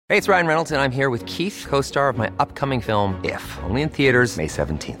Hey, it's Ryan Reynolds, and I'm here with Keith, co-star of my upcoming film, If, only in theaters May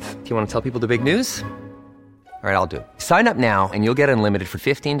 17th. Do you want to tell people the big news? All right, I'll do it. Sign up now and you'll get unlimited for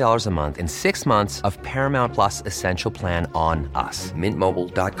 $15 a month and 6 months of Paramount Plus Essential Plan on us.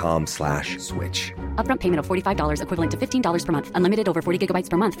 MintMobile.com/switch. Upfront payment of $45 equivalent to $15 per month. Unlimited over 40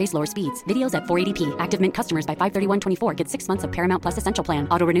 gigabytes per month. Face lower speeds. Videos at 480p. Active Mint customers by 531.24 get 6 months of Paramount Plus Essential Plan.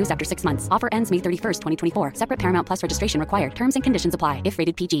 Auto renews after 6 months. Offer ends May 31st, 2024. Separate Paramount Plus registration required. Terms and conditions apply if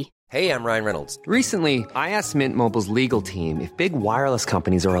rated PG. Hey, I'm Ryan Reynolds. Recently, I asked Mint Mobile's legal team if big wireless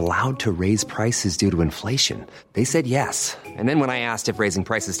companies are allowed to raise prices due to inflation. They said yes. And then when I asked if raising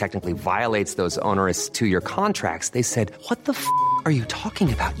prices technically violates those onerous 2-year contracts, they said, "What the f*** are you talking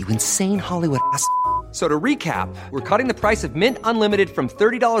about, you insane Hollywood ass?" So to recap, we're cutting the price of Mint Unlimited from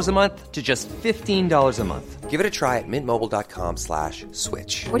 $30 a month to just $15 a month. Give it a try at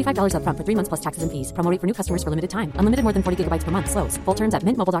mintmobile.com/switch. $45 upfront for 3 months plus taxes and fees. Promo rate for new customers for limited time. Unlimited more than 40 gigabytes per month. Slows full terms at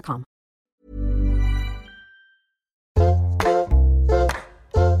mintmobile.com.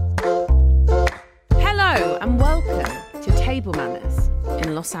 Hello and welcome to Table Manners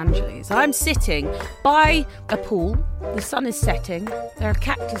in Los Angeles. I'm sitting by a pool. The sun is setting. There are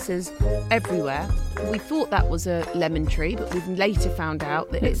cactuses everywhere. We thought that was a lemon tree, but we've later found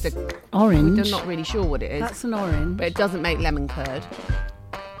out that it's a orange. We're not really sure what it is. That's an orange. But it doesn't make lemon curd.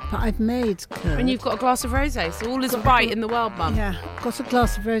 But I've made curd. And you've got a glass of rosé, so all is right in the world, Mum. Yeah, got a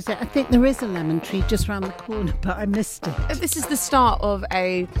glass of rosé. I think there is a lemon tree just round the corner, but I missed it. This is the start of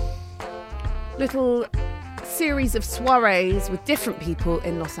a little series of soirees with different people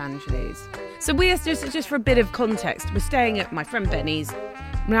in Los Angeles. So we're just for a bit of context, we're staying at my friend Benny's.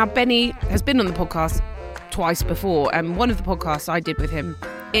 Now, Benny has been on the podcast twice before, and one of the podcasts I did with him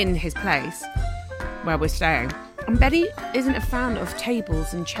in his place where we're staying. And Benny isn't a fan of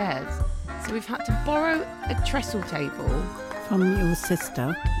tables and chairs, so we've had to borrow a trestle table From your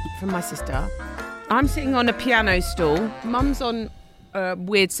sister. from my sister. I'm sitting on a piano stool. Mum's on a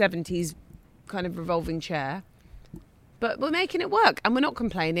weird 70s kind of revolving chair. But we're making it work, and we're not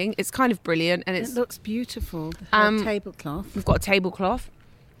complaining. It's kind of brilliant, and It looks beautiful. The tablecloth. we've got a tablecloth,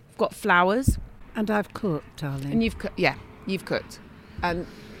 we've got flowers, And I've cooked, darling. and you've cooked, and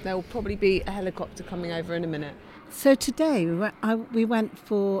there will probably be a helicopter coming over in a minute. So today we went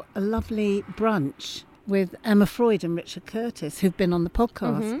for a lovely brunch with Emma Freud and Richard Curtis, who've been on the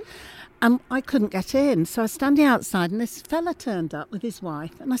podcast. Mm-hmm. And I couldn't get in, so I was standing outside, and this fella turned up with his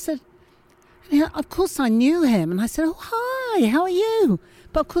wife, and I said, yeah, of course I knew him. And I said, oh, hi, how are you?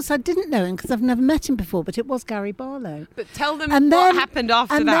 But of course I didn't know him because I've never met him before, but it was Gary Barlow. But tell them what happened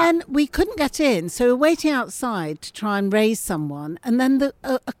after that. And then we couldn't get in, so we were waiting outside to try and raise someone. And then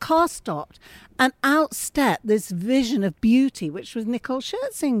a car stopped, and out stepped this vision of beauty, which was Nicole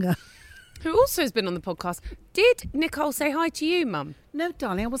Scherzinger. Who also has been on the podcast. Did Nicole say hi to you, Mum? No,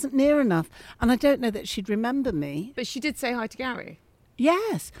 darling, I wasn't near enough. And I don't know that she'd remember me. But she did say hi to Gary.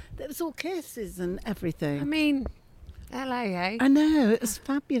 Yes, there was all kisses and everything. I mean, LA, eh? I know, it was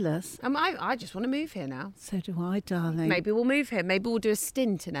fabulous. I just want to move here now. So do I, darling. Maybe we'll move here. Maybe we'll do a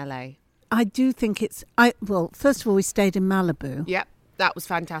stint in LA. I do think well, first of all, we stayed in Malibu. Yep, that was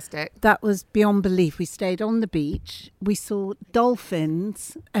fantastic. That was beyond belief. We stayed on the beach. We saw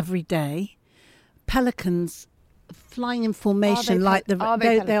dolphins every day, pelicans flying in formation Are they they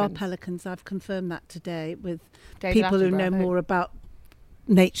are pelicans? pelicans. I've confirmed that today with David people who know Attenborough, more about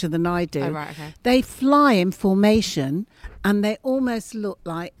nature than I do. Oh, right, okay. They fly in formation, and they almost look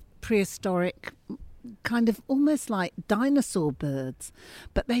like prehistoric, kind of almost like dinosaur birds,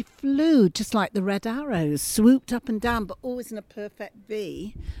 but they flew just like the red arrows, swooped up and down, but always in a perfect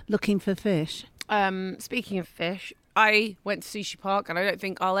V, looking for fish. Speaking of fish, I went to Sushi Park, and I don't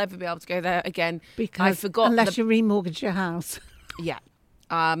think I'll ever be able to go there again. Because I forgot unless you remortgage your house. Yeah.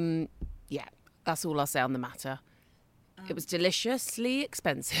 Yeah, that's all I'll say on the matter. It was deliciously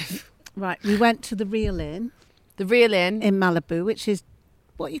expensive. Right, we went to the Real Inn The Real Inn, in Malibu, which is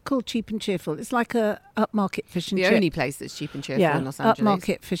what you call cheap and cheerful. It's like a upmarket fish and the chip. only place that's cheap and cheerful in Los Angeles.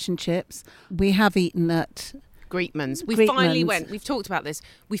 Upmarket fish and chips. We have eaten at Greetman's. We Greetman's. finally went. We've talked about this.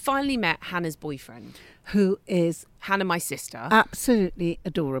 We finally met Hannah's boyfriend. who is Hannah, my sister. absolutely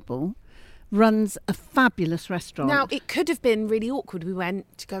adorable, runs a fabulous restaurant. Now, it could have been really awkward. We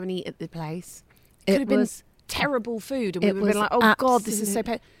went to go and eat at the place. It It could have been was- terrible food, and we it would have been was like, oh, God, this is so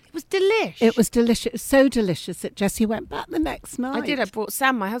absolute- It was delish. It was delicious, so delicious that Jessie went back the next night. I did. I brought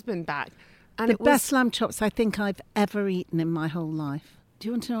Sam, my husband, back. And the it was... best lamb chops I think I've ever eaten in my whole life. Do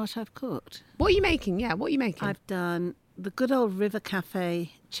you want to know what I've cooked? What are you making? Yeah, what are you making? I've done the good old River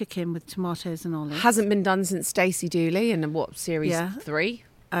Cafe chicken with tomatoes and olives. Hasn't been done since Stacey Dooley in, what, series Yeah. 3?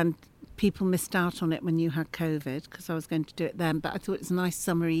 And people missed out on it when you had COVID because I was going to do it then. But I thought it was a nice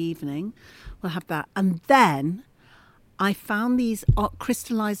summery evening. We'll have that. And then I found these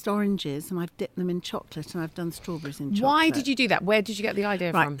crystallised oranges and I've dipped them in chocolate and I've done strawberries in chocolate. Why did you do that? Where did you get the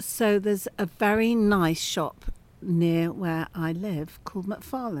idea from? So there's a very nice shop near where I live called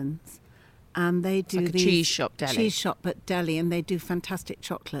McFarlane's. And they do like a these cheese shop deli. Cheese shop at deli, and they do fantastic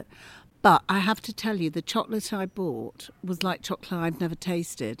chocolate. But I have to tell you, the chocolate I bought was like chocolate I've never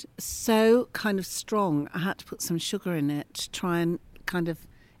tasted. So kind of strong, I had to put some sugar in it to try and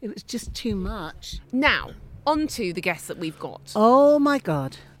it was just too much. Now, on to the guests that we've got. Oh my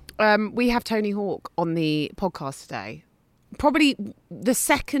God. We have Tony Hawk on the podcast today. Probably the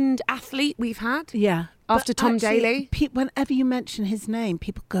second athlete we've had. Yeah. After But Tom actually, Daley. Whenever you mention his name,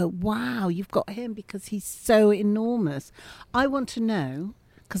 people go, wow, you've got him because he's so enormous. I want to know,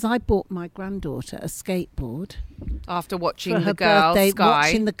 because I bought my granddaughter a skateboard. After watching For the her girl birthday, Sky.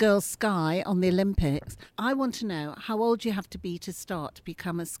 watching the girl Sky on the Olympics. I want to know how old you have to be to start to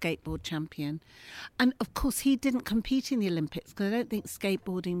become a skateboard champion. And of course, he didn't compete in the Olympics because I don't think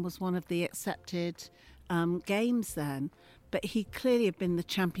skateboarding was one of the accepted games then. But he clearly had been the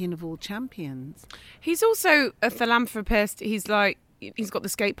champion of all champions. He's also a philanthropist. He's got the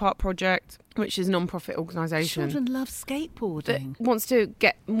Skate Park Project, which is a non-profit organisation. Children love skateboarding. That wants to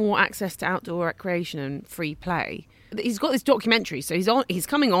get more access to outdoor recreation and free play. He's got this documentary, so he's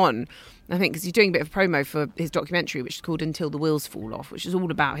coming on, I think, because he's doing a bit of promo for his documentary, which is called Until the Wheels Fall Off, which is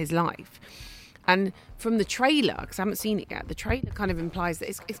all about his life. And from the trailer, because I haven't seen it yet, the trailer kind of implies that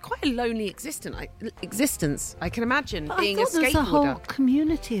it's quite a lonely existence. I can imagine But being I a thought there's a whole skateboarder.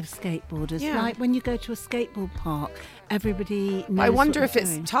 community of skateboarders. Yeah. Like when you go to a skateboard park, everybody knows I wonder what if they're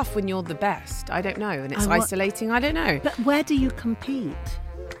it's doing. tough when you're the best. I don't know. And it's I wa- isolating. I don't know. But where do you compete?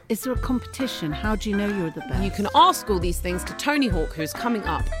 Is there a competition? How do you know you're the best? You can ask all these things to Tony Hawk, who's coming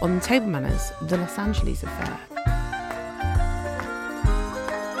up on Table Manners, the Los Angeles affair.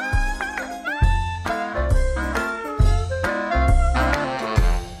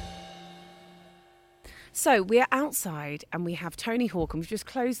 So we're outside and we have Tony Hawk, and we've just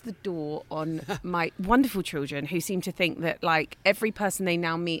closed the door on my wonderful children who seem to think that like every person they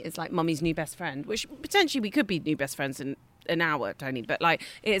now meet is like mummy's new best friend, which potentially we could be new best friends in an hour, Tony. But like,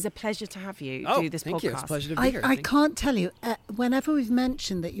 it is a pleasure to have you do this thank podcast. you. It's a pleasure to be here. I can't tell you. Whenever we've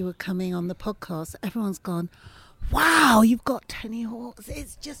mentioned that you were coming on the podcast, everyone's gone, wow, you've got Tony Hawk.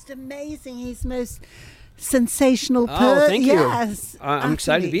 It's just amazing. He's the most sensational person. Thank you. Yes. I'm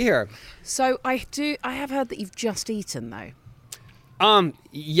excited to be here. So I have heard that you've just eaten though.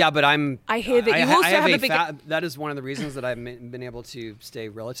 Yeah, but I hear that you also have a big- that is one of the reasons that I've been able to stay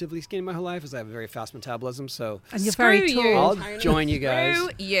relatively skinny my whole life, is I have a very fast metabolism. So And you're Screw very you, tall. I'll Tony. join you guys. Screw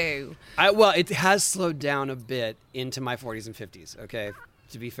you. Well, it has slowed down a bit into my 40s and 50s. Okay,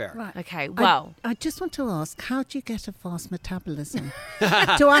 to be fair. Right. Okay, well. I just want to ask, how do you get a fast metabolism?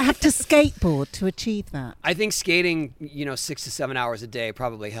 Do I have to skateboard to achieve that? I think skating, 6 to 7 hours a day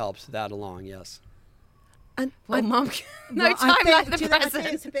probably helps that along. Yes. And Well, Mum, no well, time I think, like the do you know, I think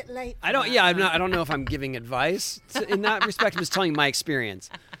present. it's a bit late. for I don't. that Yeah, now. I don't know if I'm giving advice in that respect. I'm just telling my experience.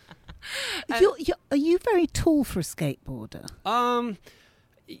 Are you very tall for a skateboarder?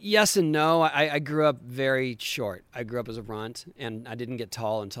 Yes and no. I grew up very short. I grew up as a runt, and I didn't get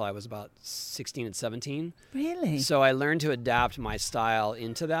tall until I was about 16 and 17. Really? So I learned to adapt my style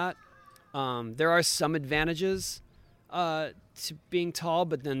into that. There are some advantages to being tall,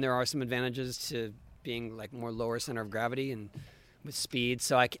 but then there are some advantages to being like more lower center of gravity and with speed.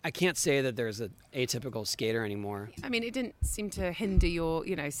 So I can't say that there's an atypical skater anymore. I mean, it didn't seem to hinder your,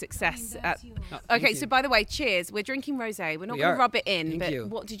 success. Thank Okay, you. so by the way, cheers. We're drinking rosé. We're not We going are. to rub it in, Thank but you.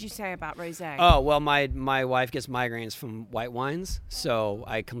 what did you say about rosé? Oh, well, my wife gets migraines from white wines, so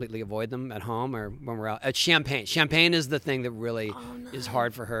I completely avoid them at home or when we're out. Champagne. Champagne is the thing that really is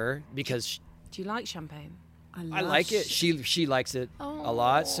hard for her because Do you like champagne? I like it. She likes it a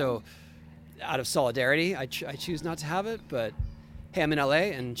lot. So out of solidarity, I choose not to have it. But hey, I'm in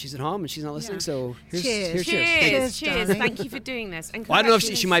LA and she's at home and she's not listening. So here's Cheers. cheers. Thank you. Cheers, Cheers, darling. Thank you for doing this. And Well, I don't know if she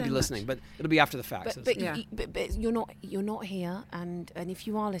congratulations might be so listening, much. but it'll be after the fact. But, so- but you're not here, and if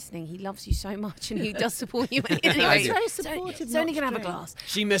you are listening, he loves you so much, and he does support you anyway. He's very So supportive He's only not gonna to have a drink. glass.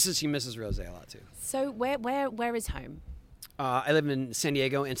 she misses rosé a lot too. So where is home? I live in San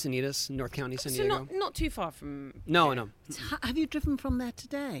Diego, Encinitas, North County, San So Diego. not too far from. No. Have you driven from there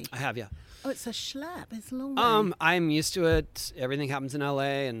today? I have, yeah. Oh, it's a schlep. It's a long way. I'm used to it. Everything happens in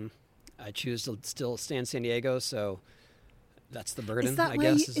LA, and I choose to still stay in San Diego, so that's the burden, Is that I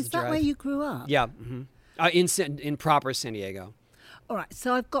where guess. you, is is the that drive. where you grew up? Yeah, in proper San Diego. All right.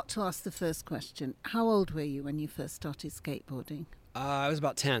 So I've got to ask the first question. How old were you when you first started skateboarding? I was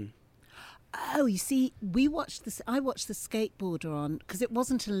about 10. Oh, you see, we watched this. I watched the skateboarder on because it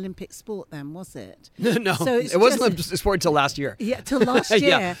wasn't an Olympic sport then, was it? No, So it's it wasn't just- a sport until last year. Yeah, till last year.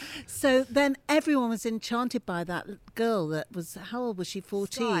 Yeah. So then everyone was enchanted by that girl that was, how old was she,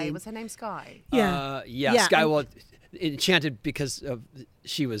 14? Sky, was her name Sky? Yeah. Yeah. Sky, and well, enchanted because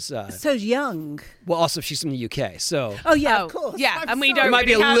she was, so young. well, also she's from the UK, so Oh, yeah, Oh, of course. yeah, I'm and we sorry. don't there might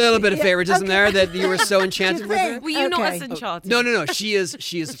be a really have- little bit of Yeah, favoritism okay. there that you were so enchanted with her. think? Were you not Okay. as enchanted? No. She is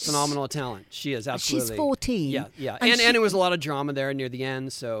a phenomenal talent. She is absolutely. She's 14. Yeah. And And she- it was a lot of drama there near the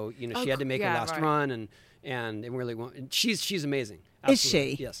end, so she had to make yeah, her last right. run, and it really won. And she's amazing. Is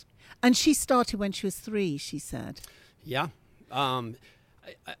Absolutely. she? Yes. And she started when she was 3, she said. Yeah.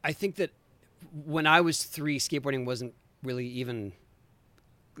 I think that when I was 3, skateboarding wasn't really even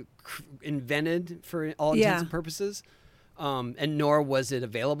invented for all intents Yeah. and purposes. And nor was it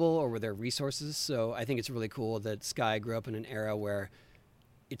available or were there resources. So I think it's really cool that Sky grew up in an era where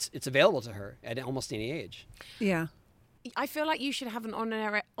it's available to her at almost any age. Yeah. I feel like you should have an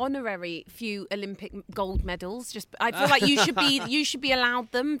honorary few Olympic gold medals. I feel like you should be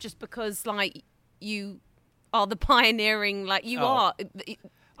allowed them just because like you are the pioneering, like you Oh. are.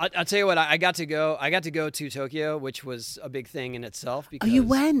 I'll tell you what, I got to go to Tokyo, which was a big thing in itself. Oh, Because, you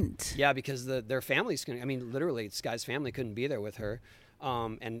went? Yeah, because their families couldn't. I mean, literally, Sky's family couldn't be there with her.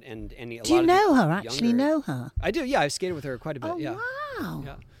 And a Do you lot of know the her, actually younger- know her? I do. Yeah, I've skated with her quite a bit. Oh, yeah. wow.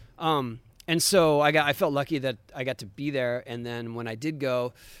 Yeah. And so I felt lucky that I got to be there. And then when I did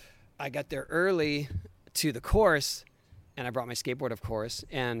go, I got there early to the course, and I brought my skateboard, of course,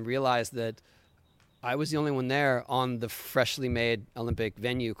 and realized that I was the only one there on the freshly made Olympic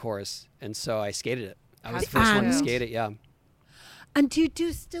venue course, and so I skated it. I was the first one to And- skate it. Yeah, And do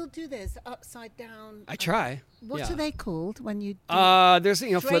you still do this upside down? I try. What yeah. are they called when you do There's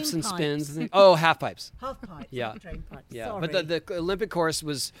Drain flips and spins. pipes. And things. Oh, half pipes. half pipes? Yeah. not drain pipes. Yeah, Sorry. but the Olympic course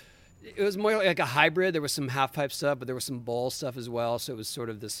was more like a hybrid. There was some half pipe stuff, but there was some bowl stuff as well. So it was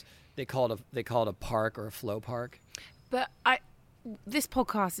sort of this. They call it a park or a flow park. But this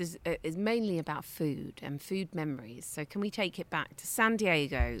podcast is mainly about food and food memories. So can we take it back to San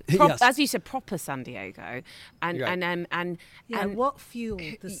Diego? Yes. As you said, proper San Diego, and You're right. and yeah, and what fueled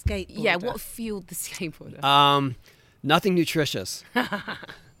the skateboard? yeah, what fueled the skateboarder? Nothing nutritious.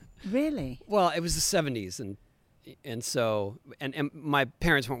 Really? Well, it was the 70s, and so my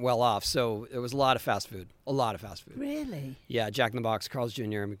parents weren't well off, so there was a lot of fast food. Really? Yeah, Jack in the Box, Carl's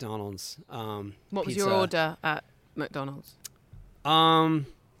Jr., McDonald's. What was pizza. your order at McDonald's?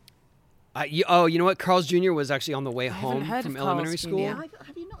 You know what? Carl's Jr. was actually on the way haven't home heard from of Carl's elementary Jr. school.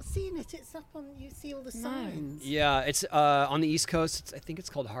 Have you not seen it? It's up on. You see all the signs. Yeah, it's on the East Coast. I think it's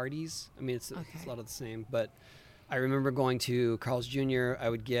called Hardee's. I mean, it's a lot of the same. But I remember going to Carl's Jr. I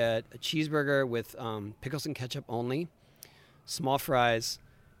would get a cheeseburger with pickles and ketchup only, small fries,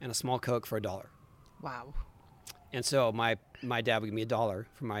 and a small Coke for $1. Wow. And so my dad would give me $1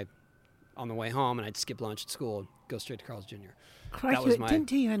 for on the way home, and I'd skip lunch at school and go straight to Carl's Jr. Crikey, was it my- didn't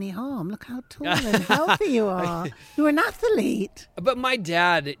do you any harm. Look how tall and healthy you are. You're an athlete. But my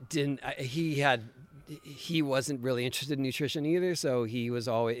dad didn't. He wasn't really interested in nutrition either. So he was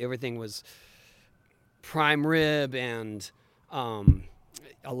everything was prime rib and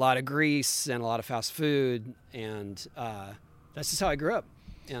a lot of grease and a lot of fast food, and that's just how I grew up.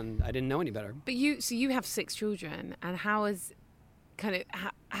 And I didn't know any better. But you have 6 children, and how is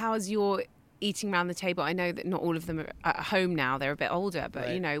your eating around the table? I know that not all of them are at home now; they're a bit older. But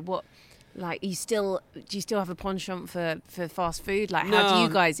Right. you know what? Like, do you still have a penchant for fast food? Like, how do No. you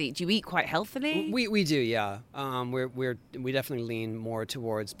guys eat? Do you eat quite healthily? We do, yeah. We definitely lean more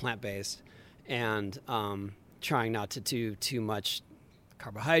towards plant-based, and trying not to do too much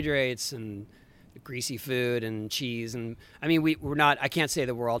carbohydrates and greasy food and cheese. And I mean, we're not. I can't say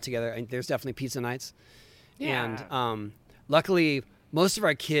that we're all together. There's definitely pizza nights, and luckily, most of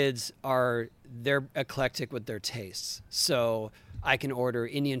our kids they're eclectic with their tastes. So I can order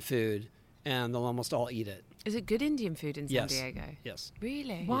Indian food, and they'll almost all eat it. Is it good Indian food in San Yes. Diego? Yes.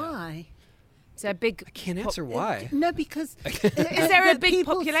 Really? Why? Is there a big? I can't answer why. No, because Is there a big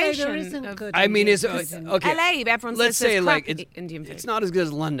people say population there isn't of- good I mean, Indian is food. okay. LA, everyone Let's says say there's like crap Indian food. it's not as good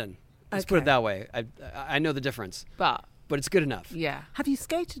as London. Let's put Okay. it that way. I know the difference, But but it's good enough. yeah. Have you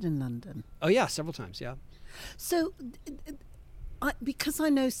skated in London? Oh yeah, several times. Yeah. So, because I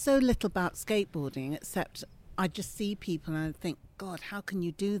know so little about skateboarding, except I just see people and I think, God, how can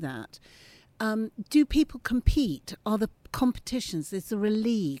you do that? Do people compete? Are there competitions? Is there a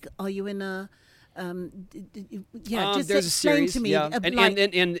league? Are you in a? Just there's a explain series, to me. yeah. Like,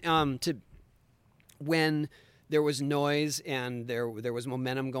 And when there was noise and there was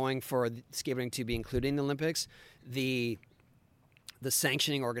momentum going for skateboarding to be included in the Olympics, the the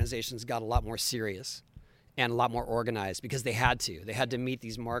sanctioning organizations got a lot more serious and a lot more organized because they had to meet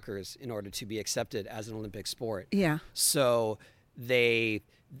these markers in order to be accepted as an Olympic sport. Yeah. So they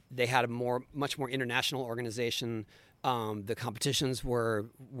had a much more international organization. The competitions were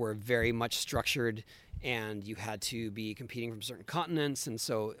very much structured, and you had to be competing from certain continents. And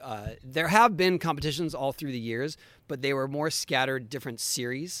so there have been competitions all through the years, but they were more scattered, different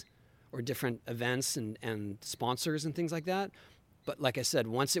series or different events and sponsors and things like that. But like I said,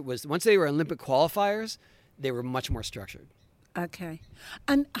 once they were Olympic qualifiers, they were much more structured. Okay.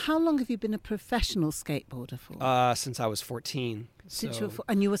 And how long have you been a professional skateboarder for? Since I was 14. Since so you were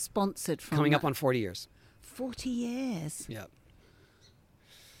and you were sponsored from coming up on 40 years. 40 years. Yeah.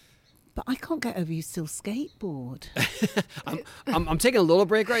 But I can't get over you still skateboard. I'm taking a little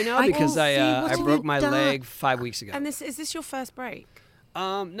break right now I because can see. I What have broke you my done? leg 5 weeks ago. And is this your first break?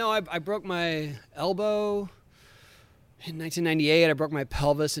 No, I broke my elbow in 1998. I broke my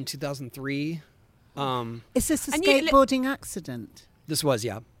pelvis in 2003. Is this a And you- skateboarding accident? This was,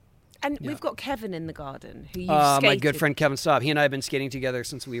 yeah. And Yeah. we've got Kevin in the garden, who you've My skated. good friend Kevin Staub. He and I have been skating together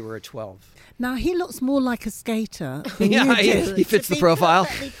since we were 12. Now, he looks more like a skater than Yeah, you do. he fits to the be profile.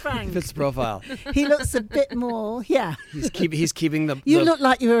 perfectly He frank. fits the profile. He looks a bit more, yeah. He's keeping the. You the- look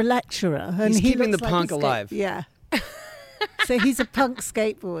like you're a lecturer. And He's he keeping looks the like punk a alive. Yeah. So he's a punk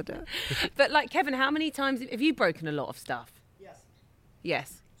skateboarder. But like Kevin, how many times have you broken a lot of stuff?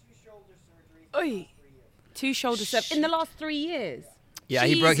 Yes. 2 shoulder surgeries. 2 shoulder surgeries in the last 3 years. Yeah,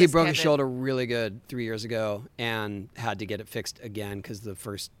 he broke Jesus, his Kevin. shoulder really good 3 years ago and had to get it fixed again because the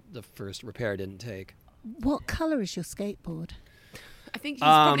first repair didn't take. What colour is your skateboard? I think he's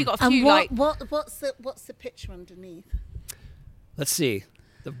probably got a few And what's the picture underneath? Let's see.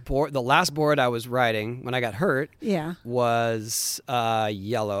 The last board I was riding when I got hurt Yeah. was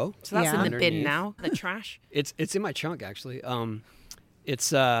yellow. So that's Yeah. in the bin Underneath. now, the trash. It's in my trunk actually.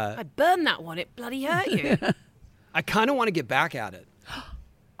 It's I burned that one. It bloody hurt you. I kind of want to get back at it.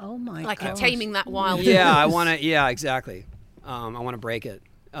 Oh my Like god. taming that wild. Yeah, I want to. Yeah, exactly. I want to break it.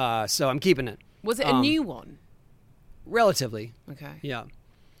 So I'm keeping it. Was it a new one? Relatively. Okay. Yeah.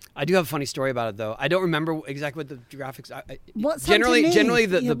 I do have a funny story about it though. I don't remember exactly what the graphics. What's generally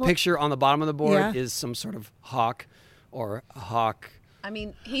underneath? the Yeah, what- picture on the bottom of the board Yeah. is some sort of hawk or a hawk. I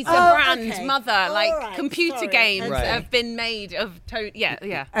mean, he's Oh, a brand okay. mother. All Like right, computer sorry. games Right. have been made of. Yeah.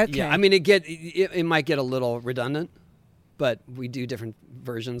 Okay. Yeah, I mean it might get a little redundant, but we do different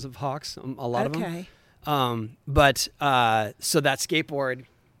versions of hawks. A lot of them. Okay. But so that skateboard.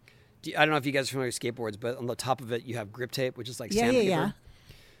 I don't know if you guys are familiar with skateboards, but on the top of it you have grip tape, which is like Yeah, sandpaper. yeah.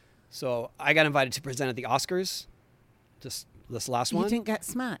 So I got invited to present at the Oscars, just this last You one. didn't get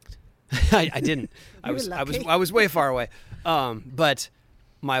smacked. I didn't. I You were was lucky. I was way far away. But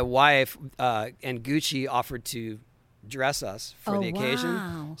my wife and Gucci offered to dress us for Oh, the occasion.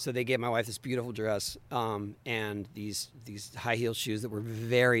 wow. So they gave my wife this beautiful dress and these high heel shoes that were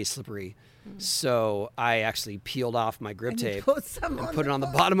very slippery. So I actually peeled off my grip And you tape put some and on put it the on the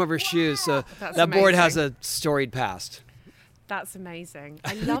bottom of her shoes. So That's that board has amazing. a storied past. That's amazing.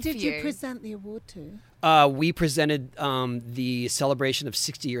 I Who love did you present the award to? We presented the celebration of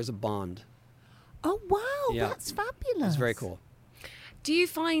 60 years of Bond. Oh wow, Yeah. that's fabulous. It's very cool. Do you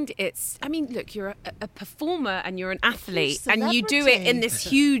find it's? I mean, look, you're a performer and you're an athlete, You're a and you do it in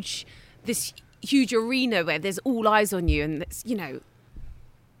celebrity. this huge arena where there's all eyes on you, and it's,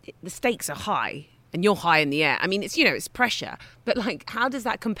 the stakes are high, and you're high in the air. I mean, it's pressure, but like, how does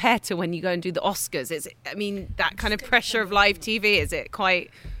that compare to when you go and do the Oscars? Is it? I mean, that kind of pressure of live TV, is it quite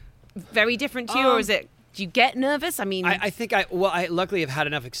very different to you, or is it? Do you get nervous? I mean, I think I luckily have had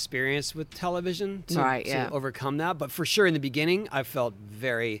enough experience with television to overcome that. But for sure, in the beginning, I felt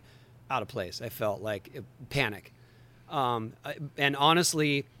very out of place. I felt like panic. And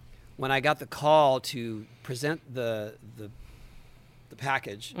honestly, when I got the call to present the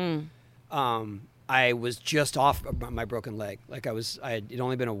package, I was just off my broken leg. Like it'd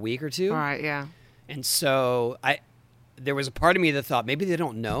only been a week or two. all right, yeah. And so there was a part of me that thought maybe they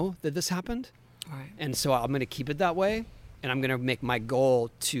don't know that this happened. Right. And so I'm going to keep it that way, and I'm going to make my goal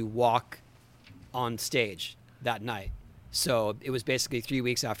to walk on stage that night. So it was basically 3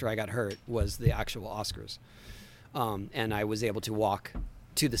 weeks after I got hurt was the actual Oscars. And I was able to walk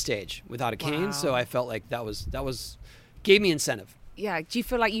to the stage without a cane, so I felt like that was gave me incentive. Yeah. Do you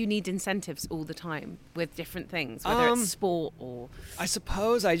feel like you need incentives all the time with different things, whether it's sport or? I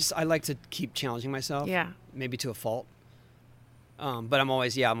suppose I like to keep challenging myself. Yeah. Maybe to a fault. But I'm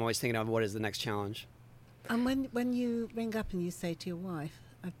always thinking of what is the next challenge. And when you ring up and you say to your wife,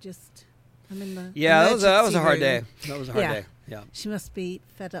 I'm in the Yeah, that was a hard emergency day. room." That was a hard Yeah. day. Yeah. She must be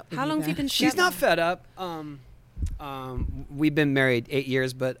fed up with How long have you then. been She's together? not fed up. We've been married 8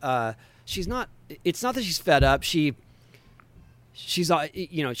 years, but she's not. It's not that she's fed up. She's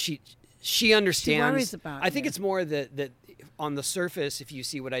you know she understands. She worries about I think you. it's more that on the surface, if you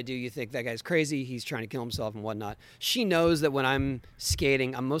see what I do, you think that guy's crazy. He's trying to kill himself and whatnot. She knows that when I'm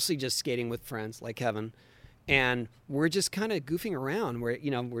skating, I'm mostly just skating with friends like Kevin, and we're just kind of goofing around.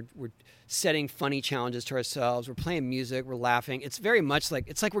 We're setting funny challenges to ourselves. We're playing music. We're laughing. It's very much like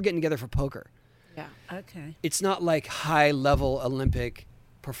we're getting together for poker. Yeah. Okay. It's not like high level Olympic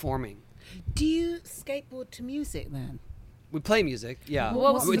performing. Do you skateboard to music then? We play music, yeah.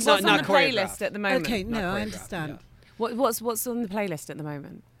 What's It's on not the choreographed. playlist at the moment? Okay, Not no, I choreographed, understand. yeah. What's on the playlist at the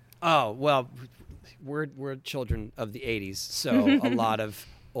moment? Oh well, we're children of the '80s, so a lot of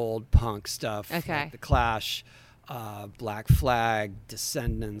old punk stuff. Okay. Like The Clash, Black Flag,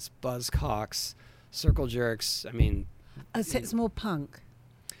 Descendants, Buzzcocks, Circle Jerks. I mean, Oh, so it's more punk.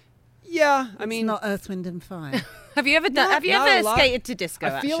 yeah. I It's mean, not Earth, Wind and Fire. Have you ever not a lot. skated to disco?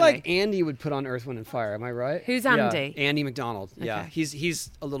 I feel actually? like Andy would put on Earth, Wind and Fire. Am I right? Who's Yeah, Andy? Andy McDonald. Yeah, Okay.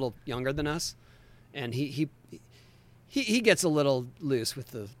 he's a little younger than us, and he gets a little loose with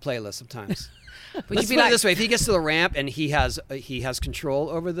the playlist sometimes. Would Let's you put be it this way: if he gets to the ramp and he has control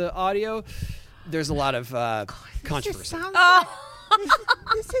over the audio, there's a lot of controversy.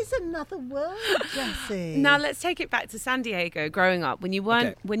 This is another world, Jessie. Now let's take it back to San Diego. Growing up, when you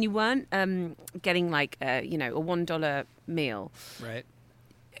weren't Okay. getting like a $1 meal, Right.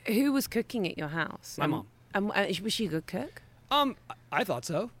 who was cooking at your house? My mom. Was she a good cook? I thought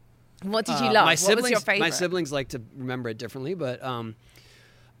so. What did you love? My What siblings, was your favorite? My siblings like to remember it differently, but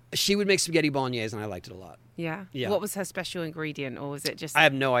she would make spaghetti bolognese, and I liked it a lot. Yeah. Yeah. What was her special ingredient, or was it just? I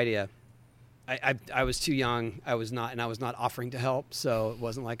have no idea. I was too young. I was not offering to help, so it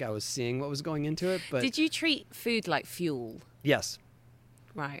wasn't like I was seeing what was going into it. But Did you treat food like fuel? yes,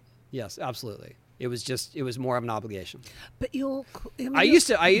 Right. yes, absolutely. It was more of an obligation. But you're. I used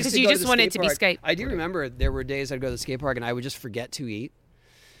to Because you go just to the wanted skate to be park. I do skateboarding. remember there were days I'd go to the skate park and I would just forget to eat,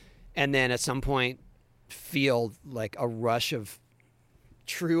 and then at some point feel like a rush of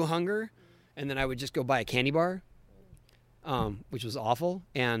true hunger, and then I would just go buy a candy bar, which was awful.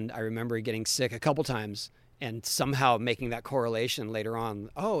 And I remember getting sick a couple times and somehow making that correlation later on.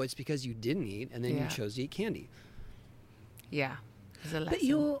 Oh, it's because you didn't eat and then Yeah. you chose to eat candy. Yeah. It was a But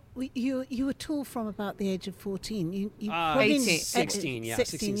lesson. you were tall from about the age of 14. You 18. 16, yeah,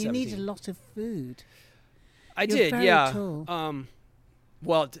 16, You need a 17. lot of food. I You're did, very yeah. tall.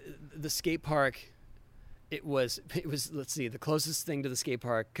 Well, the skate park, it was let's see, the closest thing to the skate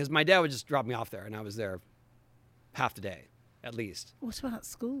park, because my dad would just drop me off there, and I was there half the day, at least. What about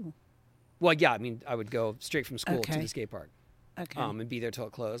school? Well, yeah, I mean, I would go straight from school to Okay. the skate park, Okay. and be there till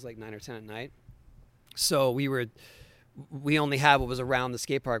it closed, like 9 or 10 at night. So we only had what was around the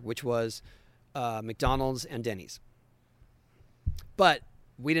skate park, which was McDonald's and Denny's. But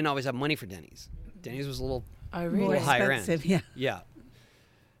we didn't always have money for Denny's. Denny's was a little Oh, a really? little higher end. expensive, yeah. Yeah.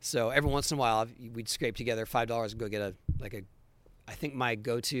 So every once in a while, we'd scrape together $5 and go get I think my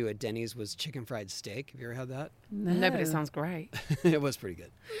go-to at Denny's was chicken fried steak. Have you ever had that? No, but it sounds great. It was pretty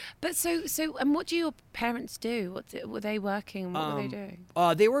good. But so, and what do your parents do? Were they working? What were they doing?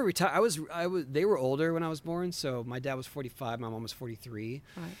 They were retired. They were older when I was born. So my dad was 45, my mom was 43.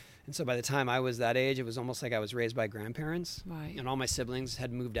 Right. And so by the time I was that age, it was almost like I was raised by grandparents. Right. And all my siblings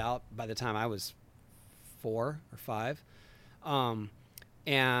had moved out by the time I was 4 or 5.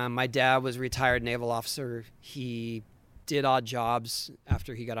 And my dad was a retired naval officer. He did odd jobs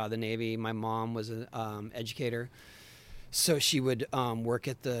after he got out of the Navy. My mom was an educator. So she would work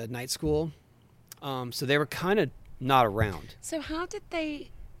at the night school. So they were kind of not around. So how did they?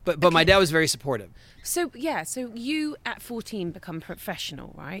 But my dad was very supportive. So you at 14 become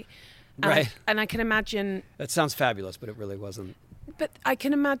professional, right? Right. And I can imagine. That sounds fabulous, but it really wasn't. But I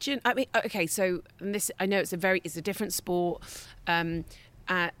can imagine. I mean, okay. So this, I know it's a different sport.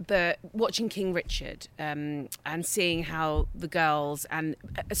 But watching King Richard and seeing how the girls and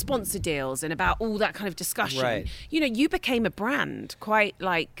sponsor deals and about all that kind of discussion, Right. You became a brand quite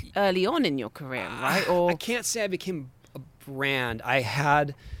like early on in your career, right? Or I can't say I became a brand.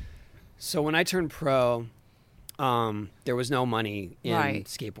 So when I turned pro, there was no money in Right.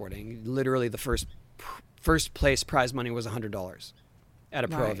 skateboarding. Literally, the first place prize money was $100 at a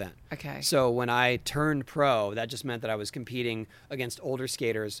pro Right. event. Okay. So when I turned pro, that just meant that I was competing against older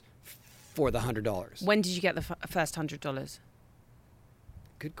skaters for the $100. When did you get the first $100?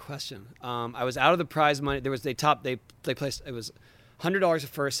 Good question. I was out of the prize money. They placed, it was $100 for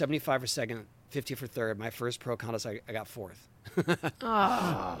first, $75 for second, $50 for third. My first pro contest, I got fourth.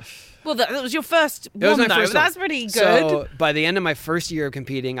 Well, that was your first It was one, my though. first one. That's pretty good. So by the end of my first year of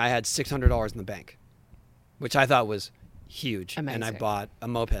competing, I had $600 in the bank. which I thought was huge. Amazing. And I bought a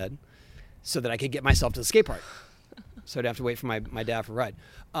moped so that I could get myself to the skate park. So I'd have to wait for my dad for a ride.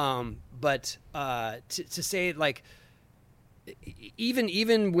 But to say, like,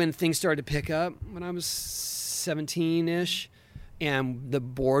 even when things started to pick up when I was 17-ish, and the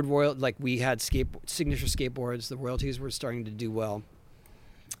board like we had signature skateboards, the royalties were starting to do well.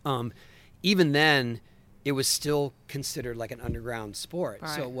 Even then, it was still considered like an underground sport.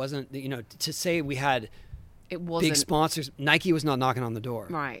 Right. So it wasn't, to say we had It wasn't big sponsors. Nike was not knocking on the door.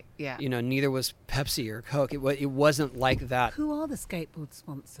 right. Yeah. Neither was Pepsi or Coke. It wasn't like that. Who are the skateboard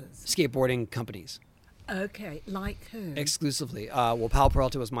sponsors? Skateboarding companies Okay, like who? exclusively. Well, Pal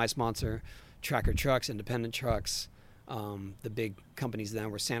Peralta was my sponsor. Tracker Trucks, Independent Trucks. The big companies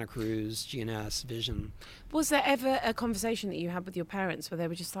then were Santa Cruz, GNS, Vision. Was there ever a conversation that you had with your parents where they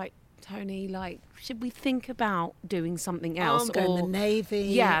were just like, Tony, like, should we think about doing something else? Go in the Navy.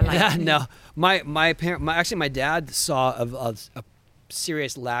 Yeah, like- Yeah, no. My dad saw a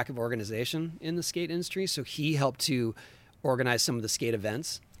serious lack of organization in the skate industry, so he helped to organize some of the skate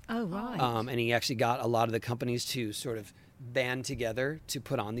events. Oh, right. And he actually got a lot of the companies to sort of band together to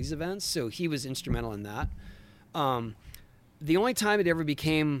put on these events. So he was instrumental in that. The only time it ever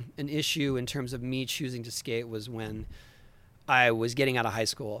became an issue in terms of me choosing to skate was when I was getting out of high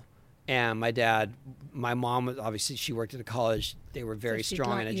school. And my mom, obviously, she worked at a college. They were very she'd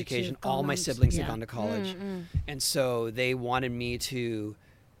strong like in you to education. have gone All my on to- siblings had yeah. gone to college. And so they wanted me to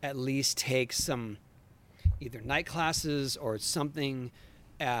at least take some either night classes or something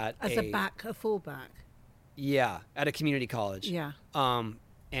at As a fallback. Yeah, at a community college. Yeah.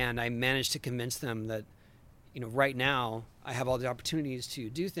 And I managed to convince them that, right now I have all the opportunities to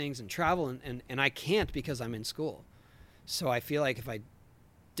do things and travel, and I can't because I'm in school. So I feel like if I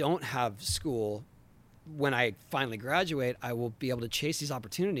don't have school, when I finally graduate, I will be able to chase these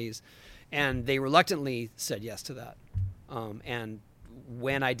opportunities. And they reluctantly said yes to that. And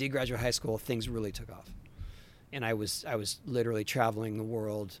when I did graduate high school, things really took off. And I was literally traveling the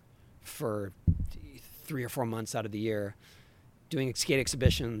world for 3 or 4 months out of the year, doing skate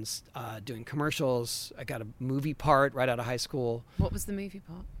exhibitions, doing commercials. I got a movie part right out of high school. What was the movie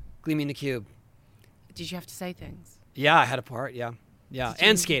part? Gleaming the Cube. Did you have to say things? Yeah, I had a part. Yeah,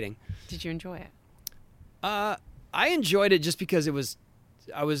 and skating. Did you enjoy it? I enjoyed it just because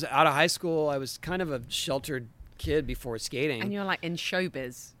I was out of high school. I was kind of a sheltered kid before skating. And you're like in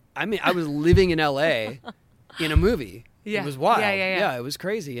showbiz. I mean, I was living in LA in a movie. Yeah. It was wild. Yeah. It was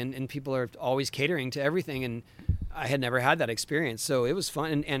crazy. And people are always catering to everything. And I had never had that experience. So it was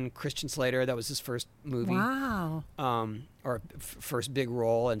fun. And Christian Slater, that was his first movie. Wow. First big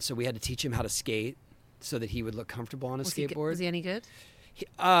role. And so we had to teach him how to skate so that he would look comfortable on a skateboard. Was he any good?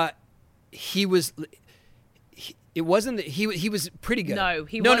 He was... It wasn't that he was pretty good. No,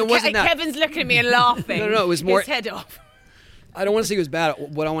 he no, wasn't. it wasn't that. Kevin's looking at me and laughing. No, it was more- His head off. I don't want to say he was bad.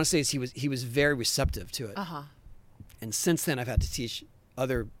 What I want to say is he was very receptive to it. Uh-huh. And since then, I've had to teach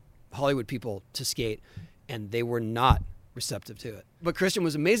other Hollywood people to skate, and they were not receptive to it. But Christian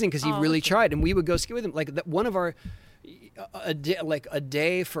was amazing because he really tried, and we would go skate with him. Like one of our a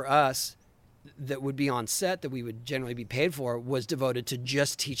day for us that would be on set that we would generally be paid for was devoted to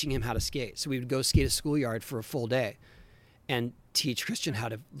just teaching him how to skate. So we would go skate a schoolyard for a full day and teach Christian how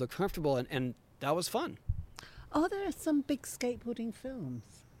to look comfortable, and that was fun. Are there some big skateboarding films?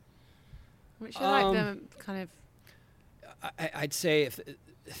 Which are like the kind of... I'd say if the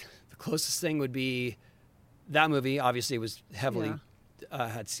closest thing would be that movie. Obviously, it was heavily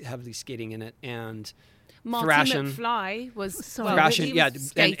had heavily skating in it, and Marty Thrashin'. McFly was... Sorry, Thrashin', he yeah, was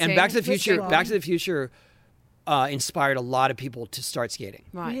and skating. Back to the Future. What's Back to the Future inspired a lot of people to start skating.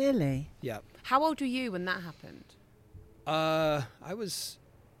 Right. Really? Yeah, How old were you when that happened? I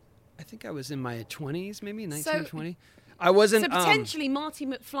think I was in my 20s, maybe 19 or 20. I wasn't. So potentially Marty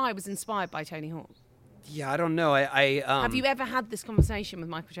McFly was inspired by Tony Hawk. Yeah, I don't know. I Have you ever had this conversation with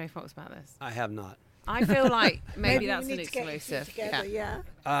Michael J. Fox about this? I have not. I feel like maybe we that's an need to get you two exclusive. together, yeah.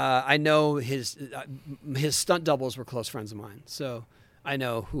 I know his stunt doubles were close friends of mine, so I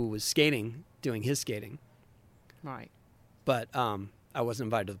know who was skating, doing his skating, Right. but I wasn't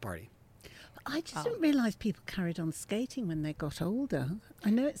invited to the party. I just didn't realise people carried on skating when they got older. I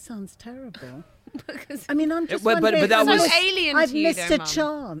know it sounds terrible. Because I mean, I'm just but wondering. that So was- alien I've to you, missed though, a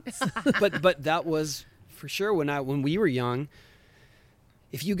Mum. chance. but that was for sure when we were young.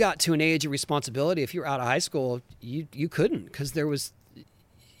 If you got to an age of responsibility, if you were out of high school, you couldn't because there was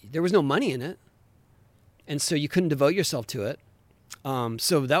no money in it, and so you couldn't devote yourself to it.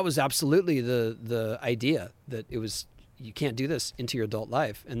 So that was absolutely the idea that it was you can't do this into your adult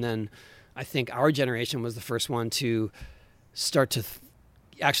life. And then I think our generation was the first one to start to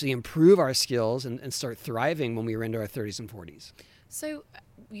actually improve our skills and start thriving when we were into our 30s and 40s. So,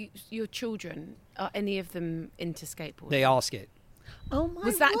 your children, are any of them into skateboarding? They all skate. Oh my!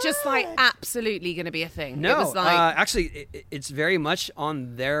 Was that just like word. absolutely going to be a thing? No, it was like actually, it's very much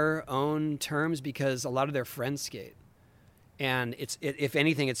on their own terms because a lot of their friends skate. And if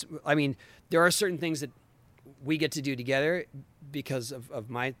anything, I mean, there are certain things that we get to do together because of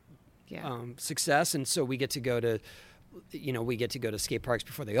my success. And so we get to go to, skate parks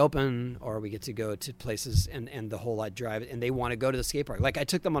before they open, or we get to go to places and the whole lot drive, and they want to go to the skate park. Like I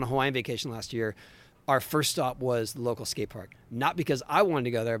took them on a Hawaiian vacation last year. Our first stop was the local skate park, not because I wanted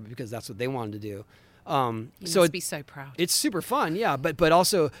to go there, but because that's what they wanted to do. you must be so proud. It's super fun, yeah. But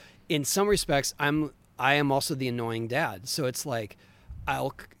also, in some respects, I am also the annoying dad. So it's like,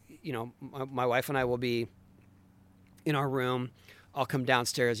 my wife and I will be in our room. I'll come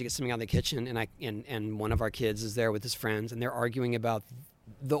downstairs to get something out of the kitchen, and one of our kids is there with his friends, and they're arguing about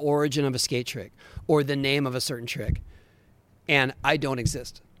the origin of a skate trick or the name of a certain trick, and I don't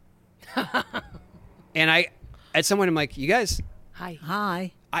exist. And at some point, I'm like, you guys,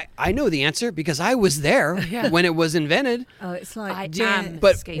 Hi. I know the answer because I was there when it was invented. Oh, it's like I being- am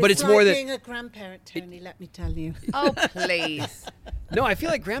But skating. it's like more that being a grandparent, Tony. Let me tell you. Oh, please. no, I feel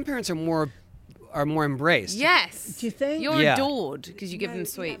like grandparents are more embraced. Yes. Do you think? You're Yeah. adored because you give them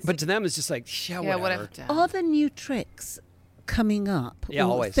sweets. But to them, it's just like, yeah, whatever. Are there new tricks coming up? Yeah,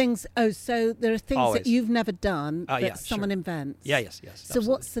 Or always. Things. Oh, so there are things Always. that you've never done that yeah, someone sure. invents. Yeah, yes. So absolutely.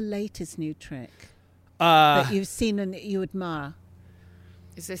 what's the latest new trick that you've seen and that you admire?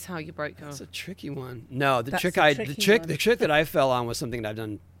 Is this how you broke your... That's a tricky one. No, the That's trick a tricky one. the trick that I fell on was something that I've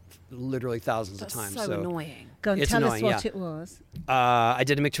done literally thousands That's of times. so annoying. Go and It's tell us annoying, what yeah. it was. I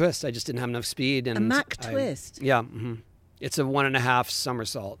did a McTwist. I just didn't have enough speed. And Mac I- twist? Yeah. It's a 1.5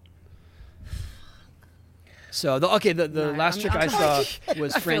 somersault. So the last trick I saw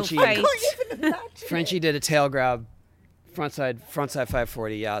was Frenchie. faint. Frenchie did a tail grab, frontside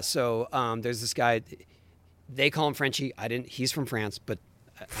 540. Yeah. So there's this guy. They call him Frenchie. I didn't. He's from France, but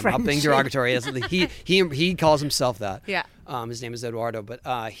I'm not being derogatory. He calls himself that. Yeah. His name is Eduardo, but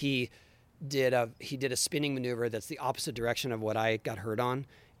he did a spinning maneuver that's the opposite direction of what I got hurt on,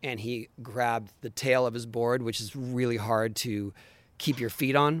 and he grabbed the tail of his board, which is really hard to keep your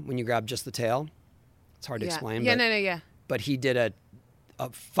feet on when you grab just the tail. It's hard to explain. Yeah, but, yeah. But he did a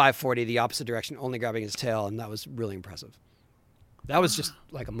 540 the opposite direction, only grabbing his tail, and that was really impressive. That was just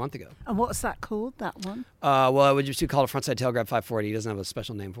like a month ago. And what's that called, that one? Well, I would just call it frontside tail grab 540. He doesn't have a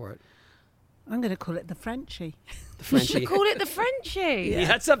special name for it. I'm going to call it the Frenchie. The Frenchie. Call it the Frenchie. Yeah,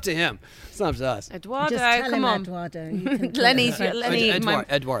 that's up to him. It's not up to us. Eduardo, Just tell come him, on. Eduardo. You can call it Lenny's, the Frenchie. Lenny, my-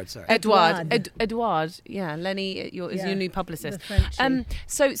 Edward, sorry. Edward. Yeah, Lenny is Yeah, your new publicist. the Frenchie.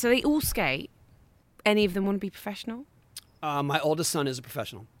 So they all skate. Any of them want to be professional? My oldest son is a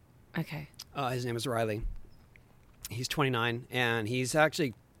professional. Okay. His name is Riley. He's 29, and he's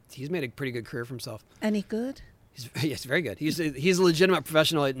made a pretty good career for himself. Any good? Yes, very good. He's a legitimate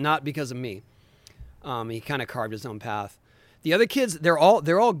professional, not because of me. He kind of carved his own path. The other kids, they're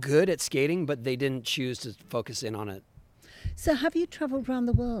all good at skating, but they didn't choose to focus in on it. So have you travelled around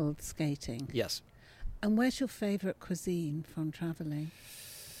the world skating? Yes, And where's your favourite cuisine from travelling?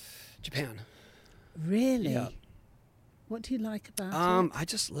 Japan. Really? Yeah. What do you like about it? I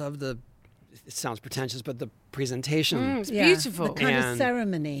just love it sounds pretentious, but the presentation. It's Yeah, beautiful. The kind of And-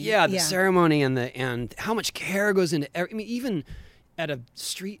 ceremony. Yeah, the ceremony and how much care goes into. I mean, even at a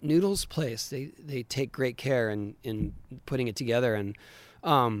street noodles place, they take great care in putting it together, and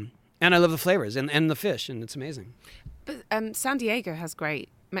I love the flavors and the fish, and it's amazing. But San Diego has great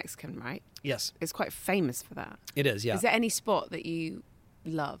Mexican, right? Yes, It's quite famous for that. it is. Yeah. Is there any spot that you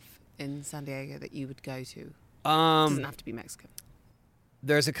love in San Diego that you would go to? It doesn't have to be Mexican.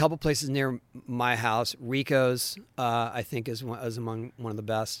 There's a couple places near my house. Rico's, I think, is among one of the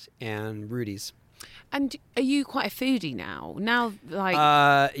best, and Rudy's. And are you quite a foodie now? Now, like,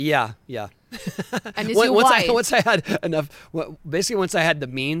 Yeah. and is your wife? Once I had enough, basically once I had the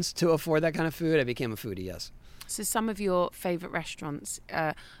means to afford that kind of food, I became a foodie. Yes. So some of your favourite restaurants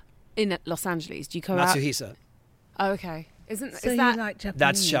in Los Angeles, do you go out? Matsuhisa. Oh, okay. So Is you that... like Japanese?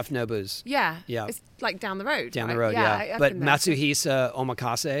 That's Chef Nobu's. Yeah. Yeah. It's like down the road. Down right? the road, yeah. I've But been there. Matsuhisa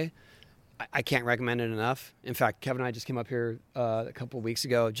Omakase, I can't recommend it enough. In fact, Kevin and I just came up here a couple of weeks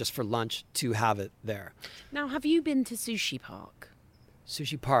ago just for lunch to have it there. Now, have you been to Sushi Park?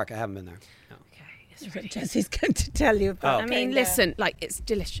 Sushi Park, I haven't been there. No. Okay. It's But really... Jesse's going to tell you about Oh. I mean, it. listen, like, it's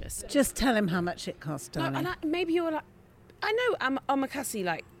delicious. Just tell him how much it cost, No, darling. and maybe you're like, I know omakase,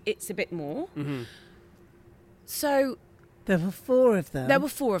 like, it's a bit more. Mm-hmm. So There were 4 of them. there were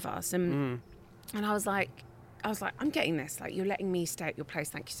 4 of us, and I was like, I was like, I'm getting this. Like, you're letting me stay at your place.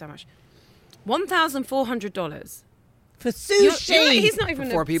 Thank you so much. $1,400 for sushi. He's not even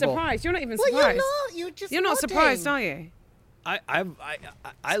 4 people. surprised. You're not even Well, surprised. you're not surprised, are you?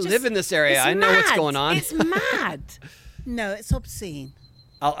 I live in this area. It's I know what's mad. going on. It's mad. No, it's obscene.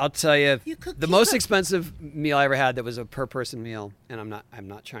 I'll tell you, You could the keep most it- expensive meal I ever had that was a per person meal, and I'm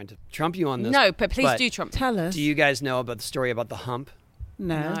not trying to trump you on this. No, but please do trump. Tell us. Do you guys know about the story about the Hump?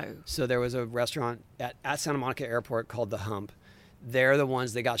 No. So there was a restaurant at Santa Monica Airport called the Hump. They're the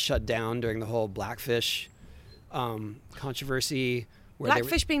ones that got shut down during the whole Blackfish controversy. Where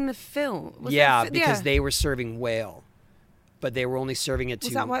Blackfish being the film. Was yeah, that because they were serving whale, but they were only serving it to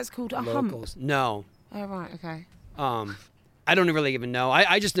Was that why it's called a hump? locals. No. Oh, right, okay. I don't really even know.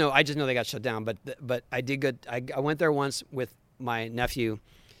 I just know they got shut down. But I did good. I went there once with my nephew,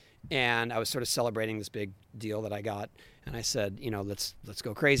 and I was sort of celebrating this big deal that I got. And I said, let's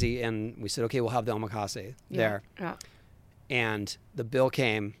go crazy. And we said, okay, we'll have the omakase there. Yeah. And the bill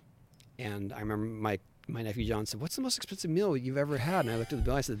came, and I remember my nephew John said, "What's the most expensive meal you've ever had?" And I looked at the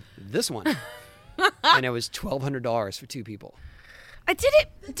bill. I said, "This one," and it was $1,200 for 2 people. Did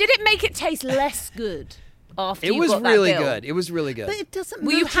it make it taste less good after It you was got that really bill? good. It was really good. But it doesn't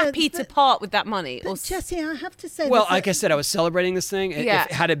Were you matter. happy to part with that money? But Jessie, I have to say... Well, there's like I said, I was celebrating this thing. Yeah.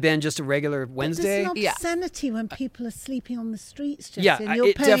 Had it been just a regular Wednesday, There's an Yeah. obscenity when people are sleeping on the streets, Jessie. Yeah, and you're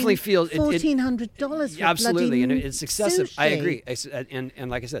it paying definitely feels- $1,400 for absolutely, bloody and it's excessive. I sushi. agree,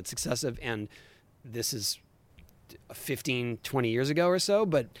 and like I said, it's excessive. And this is 15, 20 years ago or so.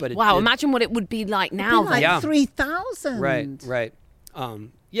 But Wow, it, imagine what it would be like It'd now. be like Yeah. 3,000. right.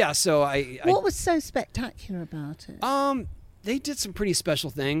 Yeah, so I What was so spectacular about it? they did some pretty special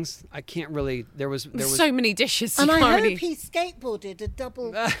things. I can't really. There was so many dishes. And you I can't hope really- he skateboarded a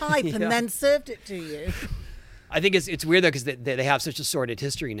double pipe Yeah. and then served it to you. I think it's weird though because they have such a sordid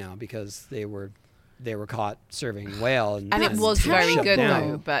history now because they were caught serving whale and and it and was very shut good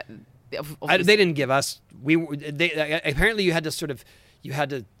down. though, but They didn't give us. Apparently you had to sort of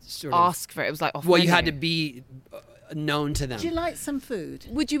ask for it. It was like off Well, you menu. had to be known to them. Do you like some food?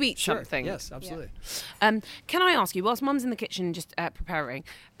 Would you eat Sure. something? Yes, absolutely. Can I ask you, whilst Mum's in the kitchen just preparing,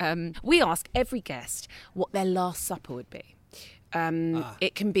 we ask every guest what their last supper would be.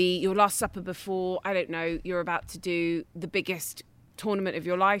 It can be your last supper before, I don't know, you're about to do the biggest tournament of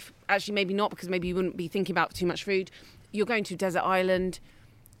your life. Actually, maybe not, because maybe you wouldn't be thinking about too much food. You're going to a desert island.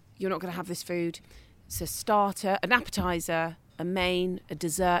 You're not going to have this food. It's a starter, an appetizer, a main, a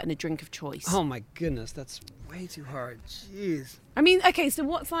dessert, and a drink of choice. Oh my goodness, that's way too hard. Jeez. I mean, okay, so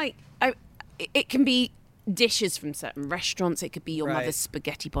what's like... it can be dishes from certain restaurants. It could be your Right. mother's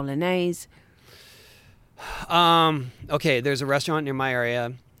spaghetti bolognese. Okay, there's a restaurant near my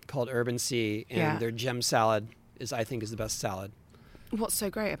area called Urban Sea, and Yeah. their gem salad I think is the best salad. What's so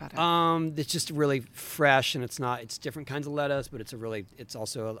great about it? It's just really fresh, and it's different kinds of lettuce, but it's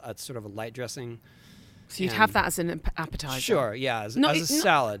also a sort of a light dressing. So you'd and- have that as an appetizer. Sure, yeah, as a Not-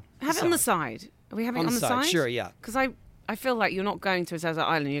 salad. Have it on the side. Are we having it on the side? Sure, yeah. Because I feel like you're not going to a desert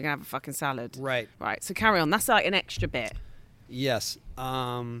island. You're going to have a fucking salad. Right. Right. So carry on. That's like an extra bit. Yes.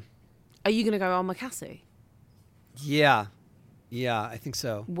 Are you going to go omakase? Yeah, I think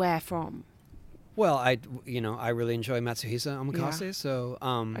so. Where from? Well, I really enjoy Matsuhisa omakase, Yeah. so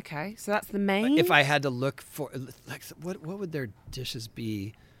Okay. So that's the main. if I had to look for like what would their dishes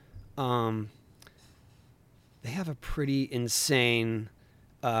be? They have a pretty insane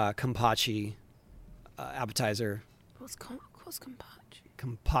kampachi appetizer. What's kampachi?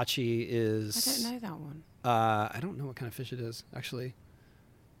 Kampachi I is don't know that one. I don't know what kind of fish it is actually.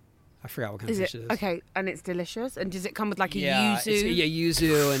 I forgot what kind Is of it fish it is. okay? And it's delicious. And does it come with like a Yeah, yuzu?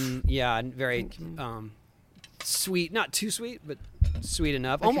 yuzu and very Thank you. sweet, not too sweet, but sweet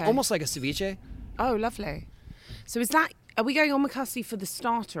enough. Okay. Almost like a ceviche. Oh, lovely. So is that? Are we going omakase for the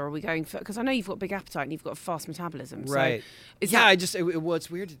starter, or are we going for? Because I know you've got a big appetite and you've got a fast metabolism. Right. So is yeah, that? well, it's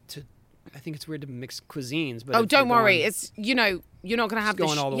weird to. I think it's weird to mix cuisines, but Oh, if don't you're worry. going- It's you're not going to have It's going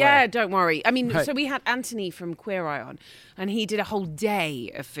this. all the yeah, way. don't worry. I mean, Right. so we had Anthony from Queer Eye on, and he did a whole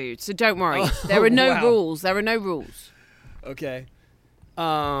day of food. So don't worry. Oh, There are no wow. rules. There are no rules. Okay.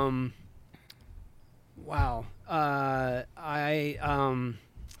 Wow.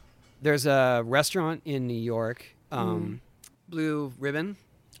 There's a restaurant in New York, Blue Ribbon.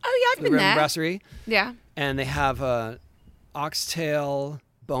 Oh yeah, I've Blue been Ribbon there. Brasserie, Yeah. and they have a oxtail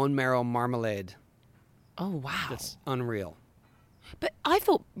bone marrow marmalade. Oh wow. That's unreal. But I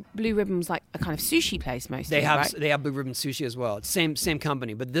thought Blue Ribbon was like a kind of sushi place mostly. right? They have Blue Ribbon Sushi as well. It's same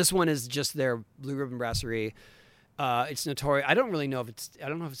company, but this one is just their Blue Ribbon Brasserie. It's notorious. I don't know if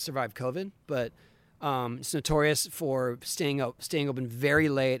it survived COVID, but It's notorious for staying open very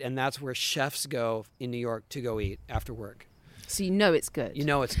late, and that's where chefs go in New York to go eat after work. So you know it's good. You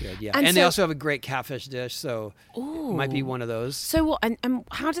know it's good, yeah. And And they so- also have a great catfish dish, so it might be one of those. So what? And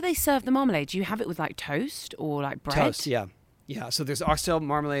how do they serve the marmalade? Do you have it with like toast or like bread? Toast, yeah. Yeah, so there's oxtail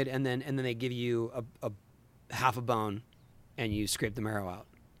marmalade, and then they give you a half a bone, and you scrape the marrow out.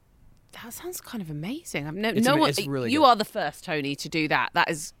 That sounds kind of amazing. It's really you good. are the first, Tony, to do that. That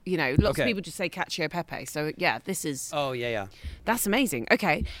is, lots Okay. of people just say cacio e pepe. So yeah, this is Oh, yeah. that's amazing.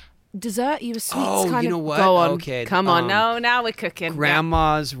 Okay, dessert. You were sweets Oh, kind you of. know what? Go on, Okay, come on. No, now we're cooking.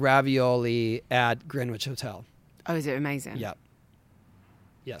 Grandma's ravioli at Greenwich Hotel. Oh, is it amazing? Yeah.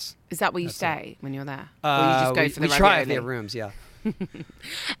 Yes. Is that where you That's stay when you're there? Or you just go for the we try if ravioli? they have rooms, yeah.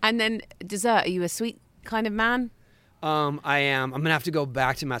 And then dessert. Are you a sweet kind of man? I am. I'm gonna have to go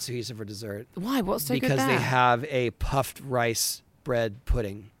back to Matsuhisa for dessert Why? What's so good because there? they have a puffed rice bread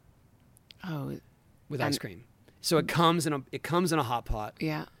pudding Oh, with ice cream. So it comes in a hot pot,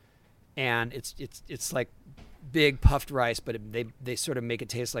 yeah. and it's like big puffed rice, but they sort of make it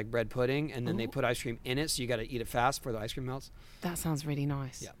taste like bread pudding, and then they put ice cream in it, so you got to eat it fast before the ice cream melts. That sounds really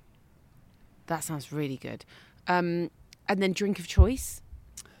nice. Yeah. That sounds really good. And then drink of choice.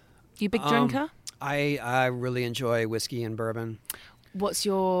 You a big drinker? I really enjoy whiskey and bourbon. What's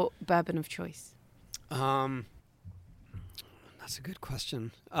your bourbon of choice? That's a good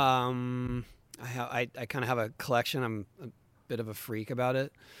question. I kind of have a collection. I'm a bit of a freak about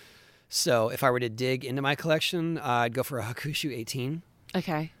it. So if I were to dig into my collection, I'd go for a Hakushu 18.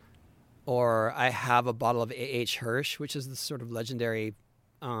 Okay. Or I have a bottle of A.H. Hirsch, which is the sort of legendary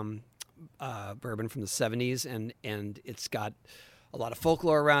bourbon from the 70s, and it's got a lot of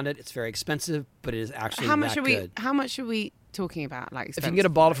folklore around it. It's very expensive, but it is actually How much good. How much are we talking about? Like, If you can get a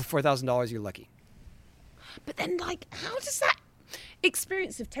bottle for $4,000, you're lucky. But then, like, how does that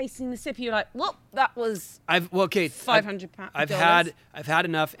experience of tasting the sip? You're like, well, that was $500. I've had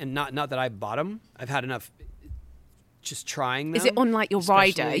enough, and not that I bought them. I've had enough. Just trying them. Is it on like your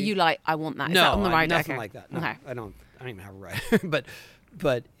rider? Are especially- you like, I want that? Is No, that on the rider? nothing Okay. like that. No, Okay. I don't even have a rider.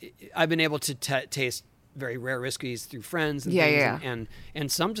 but I've been able to taste very rare whiskeys through friends and Yeah, things, yeah.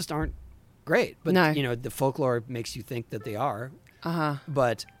 and some just aren't great. But No. the folklore makes you think that they are. Uh-huh.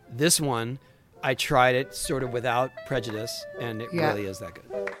 But this one, I tried it sort of without prejudice, and it Yeah. really is that good.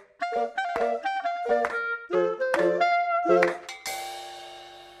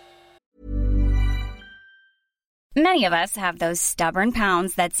 Many of us have those stubborn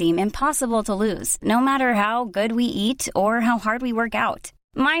pounds that seem impossible to lose, no matter how good we eat or how hard we work out.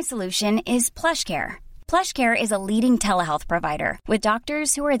 My solution is PlushCare. PlushCare is a leading telehealth provider with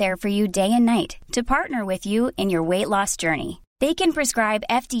doctors who are there for you day and night to partner with you in your weight loss journey. They can prescribe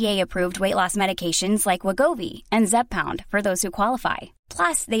FDA-approved weight loss medications like Wegovy and Zepbound for those who qualify.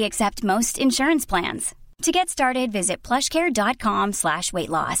 Plus, they accept most insurance plans. To get started, visit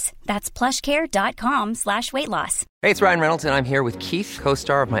plushcare.com/weightloss. That's plushcare.com/weightloss. Hey, it's Ryan Reynolds, and I'm here with Keith,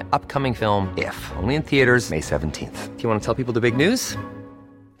 co-star of my upcoming film, If, only in theaters May 17th. Do you want to tell people the big news?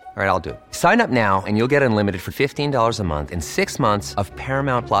 All right, I'll do it. Sign up now and you'll get unlimited for $15 a month and 6 months of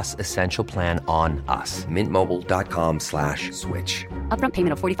Paramount Plus Essential Plan on us. MintMobile.com/switch. Upfront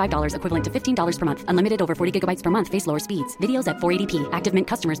payment of $45 equivalent to $15 per month. Unlimited over 40 gigabytes per month. Face lower speeds. Videos at 480p. Active Mint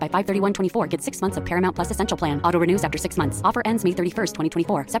customers by 531.24 get 6 months of Paramount Plus Essential Plan. Auto renews after 6 months. Offer ends May 31st,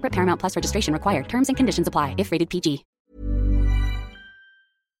 2024. Separate Paramount Plus registration required. Terms and conditions apply if rated PG.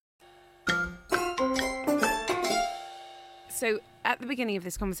 So at the beginning of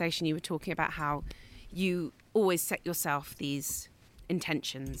this conversation, you were talking about how you always set yourself these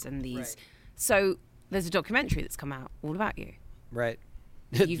intentions and these. Right. So there's a documentary that's come out all about you. Right.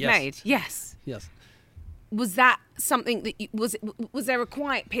 You've Yes. made, yes. Yes. Was that something that was there a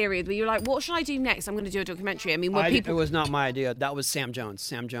quiet period where you were like, what should I do next? I'm going to do a documentary. I mean, were It people? was not my idea. That was Sam Jones.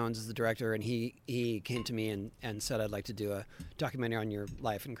 Sam Jones is the director, and he came to me and said, I'd like to do a documentary on your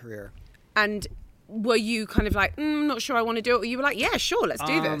life and career. And were you kind of like, not sure I want to do it? Or you were like, yeah, sure, let's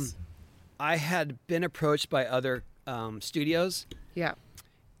do this. I had been approached by other studios, Yeah.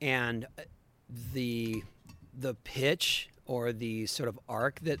 and the pitch or the sort of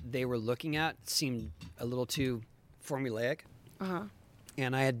arc that they were looking at seemed a little too formulaic. Uh-huh.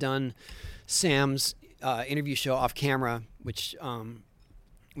 And I had done Sam's interview show Off Camera, which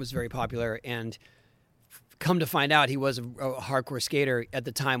was very popular, and come to find out he was a hardcore skater at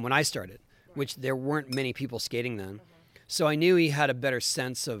the time when I started, which there weren't many people skating then. So I knew he had a better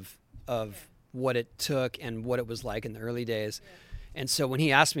sense of what it took and what it was like in the early days. And so when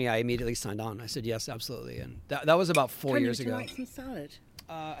he asked me, I immediately signed on. I said, yes, absolutely. And that was about 4 years ago. Some salad.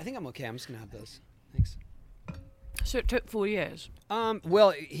 I think I'm okay. I'm just going to have those. Thanks. So it took 4 years.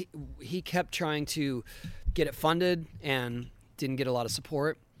 Well, he kept trying to get it funded and didn't get a lot of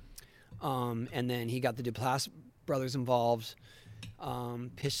support. And then he got the Duplass brothers involved,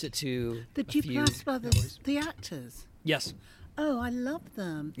 pitched it to The a few Duplass brothers, networks. the actors. Yes. Oh, I love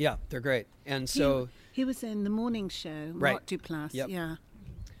them. Yeah, they're great. And so He was in the morning show, Right. Mark Duplass. Yep. Yeah.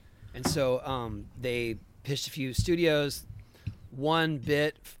 They pitched a few studios, one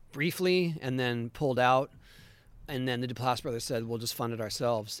bit briefly, and then pulled out. And then the Duplass brothers said, we'll just fund it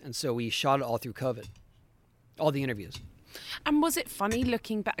ourselves. And so we shot it all through COVID, all the interviews. And was it funny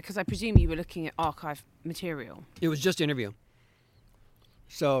looking back? Because I presume you were looking at archive material. It was just interview.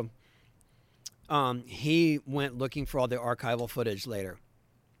 So he went looking for all the archival footage later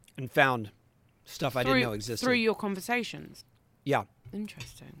and found stuff I didn't know existed. Through your conversations. Yeah.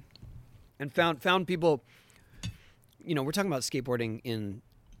 Interesting. And found people, we're talking about skateboarding in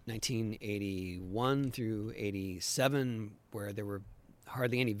 1981 through 87, where there were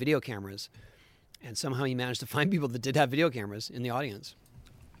hardly any video cameras. And somehow he managed to find people that did have video cameras in the audience.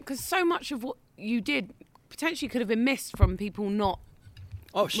 Because so much of what you did potentially could have been missed from people not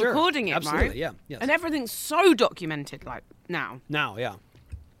recording it, Absolutely, right? yeah. Yes. And everything's so documented, like, now. Now, yeah.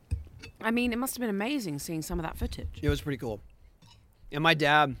 I mean, it must have been amazing seeing some of that footage. It was pretty cool. And my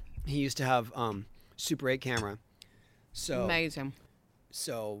dad, he used to have Super 8 camera. Amazing.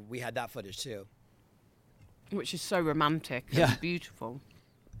 So we had that footage too. Which is so romantic Yeah. and beautiful.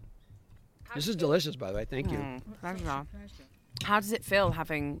 This is delicious, by the way. Thank you. Pleasure. How does it feel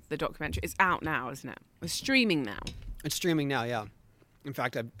having the documentary? It's out now, isn't it? It's streaming now. It's streaming now, yeah. In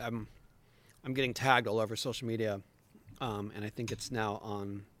fact, I'm getting tagged all over social media, and I think it's now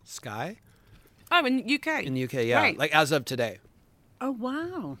on Sky Oh, in UK? in the UK. Yeah, Great. like as of today, Oh,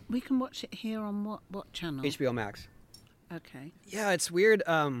 wow. We can watch it here on what channel? HBO Max. Okay. Yeah, it's weird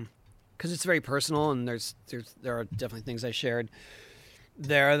because it's very personal, and there are definitely things I shared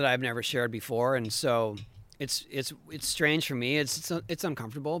there that I've never shared before, and so it's strange for me. It's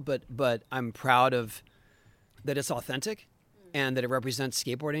uncomfortable, but I'm proud of that it's authentic and that it represents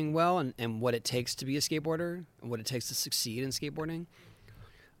skateboarding well and what it takes to be a skateboarder and what it takes to succeed in skateboarding.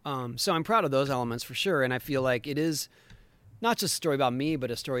 So I'm proud of those elements for sure, and I feel like it is not just a story about me,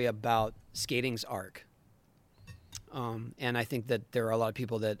 but a story about skating's arc. And I think that there are a lot of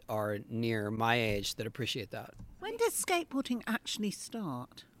people that are near my age that appreciate that. When did skateboarding actually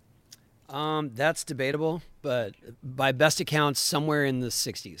start? That's debatable, but by best accounts, somewhere in the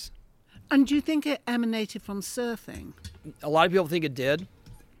 60s. And do you think it emanated from surfing? A lot of people think it did,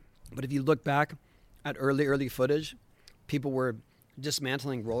 but if you look back at early footage, people were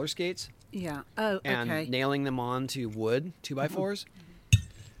dismantling roller skates Yeah. Oh, and okay. nailing them onto wood 2x4s.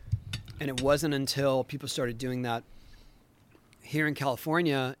 And it wasn't until people started doing that here in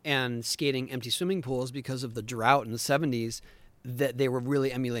California and skating empty swimming pools because of the drought in the 70s that they were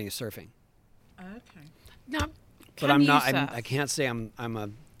really emulating surfing. Okay. Now, But can I'm you not. surf? I can't say I'm a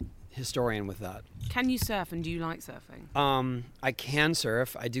historian with that. Can you surf, and do you like surfing? I can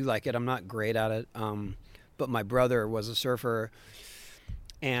surf. I do like it. I'm not great at it. But my brother was a surfer,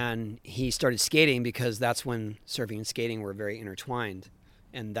 and he started skating because that's when surfing and skating were very intertwined,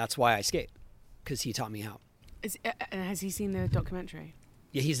 and that's why I skate, because he taught me how. Has he seen the documentary?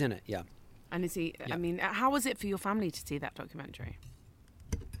 Yeah, he's in it. Yeah. And is he? Yeah. I mean, how was it for your family to see that documentary?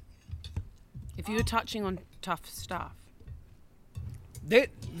 If you were touching on tough stuff. They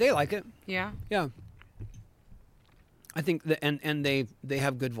like it. Yeah. Yeah. I think that and they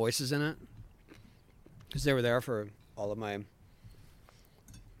have good voices in it because they were there for all of my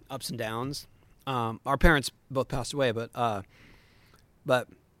ups and downs. Our parents both passed away, but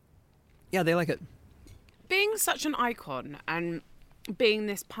yeah, they like it. Being such an icon and being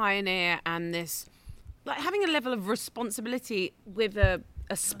this pioneer and this, like, having a level of responsibility with a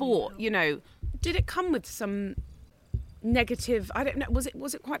sport, did it come with some negative? I don't know. Was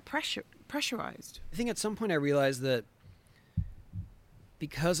it quite pressurized? I think at some point I realized that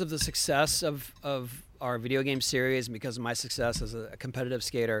because of the success of our video game series and because of my success as a competitive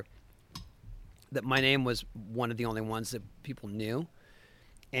skater, that my name was one of the only ones that people knew,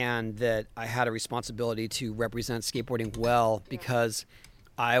 and that I had a responsibility to represent skateboarding well because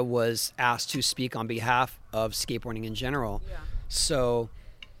I was asked to speak on behalf of skateboarding in general. Yeah. So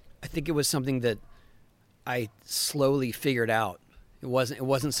I think it was something that I slowly figured out. It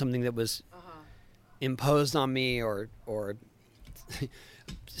wasn't something that was imposed on me or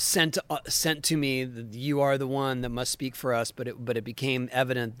sent to me that you are the one that must speak for us. But it became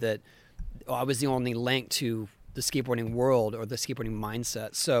evident that I was the only link to the skateboarding world or the skateboarding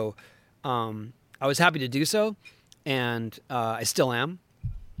mindset. So I was happy to do so, and I still am.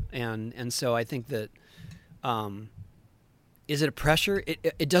 And so I think that Is it a pressure?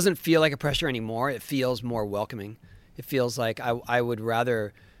 It doesn't feel like a pressure anymore. It feels more welcoming. It feels like I would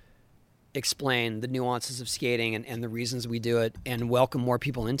rather explain the nuances of skating and the reasons we do it and welcome more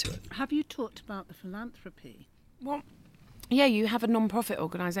people into it. Have you talked about the philanthropy? Well, yeah, you have a non-profit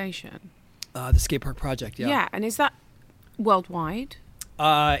organisation. The Skate Park Project, yeah. Yeah, and is that worldwide?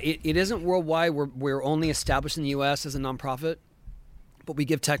 It isn't worldwide. We're only established in the U.S. as a nonprofit, but we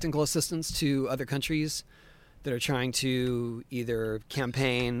give technical assistance to other countries that are trying to either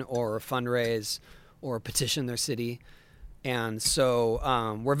campaign or fundraise or petition their city. And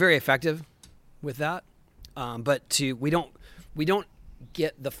so we're very effective with that. But we don't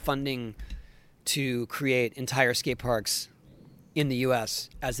get the funding to create entire skate parks in the U.S.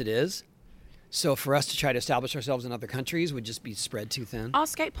 as it is. So for us to try to establish ourselves in other countries would just be spread too thin. Are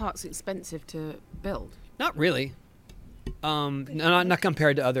skate parks expensive to build? Not really. Not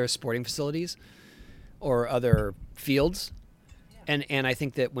compared to other sporting facilities or other fields. And I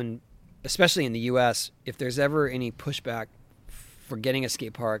think that when, especially in the U.S., if there's ever any pushback for getting a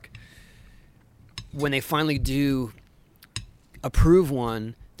skate park, when they finally do approve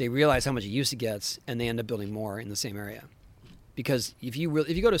one, they realize how much use it gets, and they end up building more in the same area. Because if you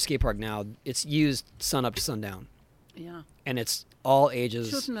go to a skate park now, it's used sun up to sundown. Yeah. And it's all ages.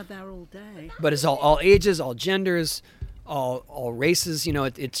 Children are there all day. But it's all ages, all genders, all races. You know,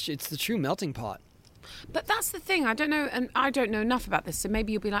 it's the true melting pot. But that's the thing. I don't know, and I don't know enough about this, so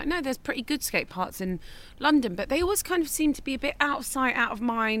maybe you'll be like, no, there's pretty good skate parks in London, but they always kind of seem to be a bit out of sight, out of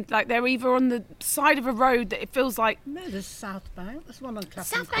mind. Like they're either on the side of a road that it feels like... No, there's South Bank. There's one on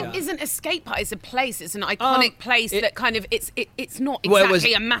Clapham South Bank Park. isn't a skate park, it's a place. It's an iconic place that kind of, it's not Well,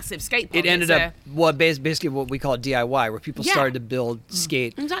 exactly a massive skate park. It ended up, basically what we call DIY, where people started to build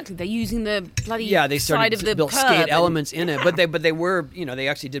skate. Exactly. They're using the bloody they side started of to the build curb skate elements in it. But they were, they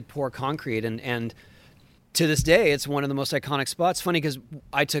actually did pour concrete and to this day, it's one of the most iconic spots. Funny because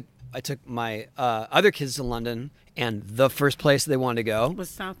I took my other kids to London, and the first place they wanted to go was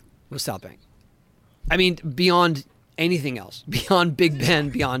South Bank. I mean, beyond anything else, beyond Big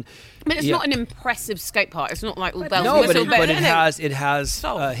Ben, beyond. But it's not an impressive skate park. It's not like all bells no, and whistles. but it has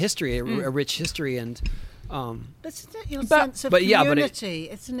So. history, a rich history, and. But isn't it your sense of community?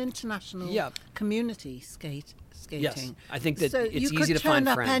 It's an international community skating. Yes, I think that so it's you easy to could turn find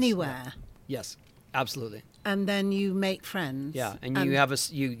up friends. anywhere. Yes, absolutely. And then you make friends. Yeah, and you have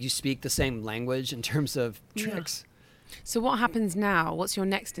you speak the same language in terms of tricks. So what happens now? What's your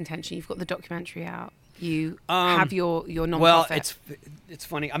next intention? You've got the documentary out. You have your non-profit. Well, it's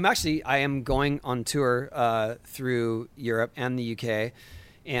funny. I am going on tour through Europe and the UK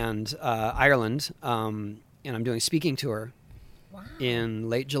and Ireland, and I'm doing a speaking tour. Wow. In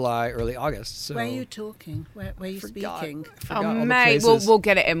late July, early August. So where are you talking? Where are you speaking? Mate, we'll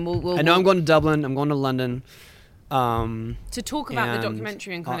get it in. I know I'm going to Dublin. I'm going to London. To talk about the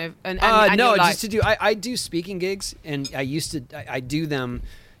documentary and kind of and no, just to do. I do speaking gigs, and I do them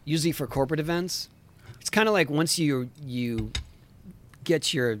usually for corporate events. It's kind of like once you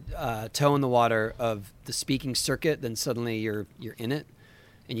get your toe in the water of the speaking circuit, then suddenly you're in it,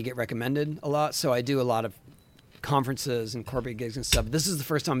 and you get recommended a lot. So I do a lot of conferences and corporate gigs and stuff. This is the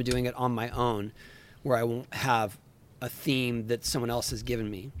first time I'm doing it on my own, where I won't have a theme that someone else has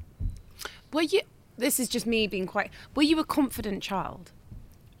given me. This is just me being were you a confident child?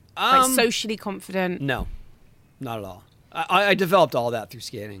 Like socially confident? No, not at all. I developed all that through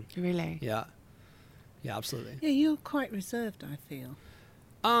skating. Really? Yeah, absolutely. Yeah, you're quite reserved, I feel.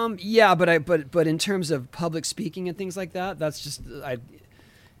 Yeah, but in terms of public speaking and things like that, that's just I've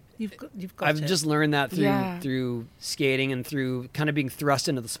just learned that through skating and through kind of being thrust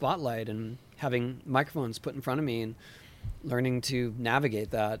into the spotlight and having microphones put in front of me and learning to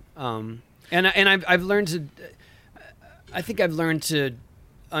navigate that. And I've learned to. I think I've learned to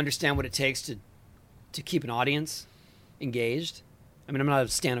understand what it takes to keep an audience engaged. I mean, I'm not a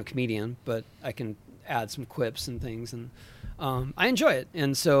stand-up comedian, but I can add some quips and things, and I enjoy it.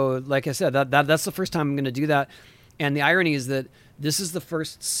 And so, like I said, that's the first time I'm going to do that. And the irony is that this is the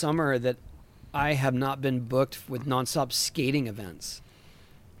first summer that I have not been booked with nonstop skating events.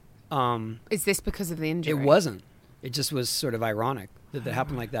 Is this because of the injury? It wasn't. It just was sort of ironic that it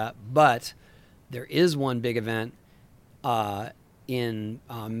happened like that. But there is one big event in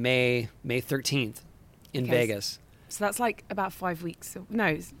May 13th in Vegas. So that's like about 5 weeks.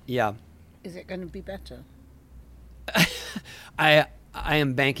 No. Yeah. Is it going to be better? I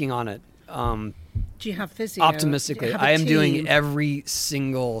am banking on it. Do you have physio? Optimistically, I am doing every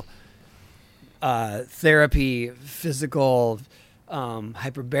single therapy, physical,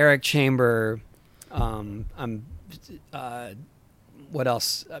 hyperbaric chamber. What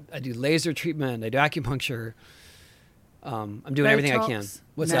else? I do laser treatment. I do acupuncture. I'm doing everything I can. Botox?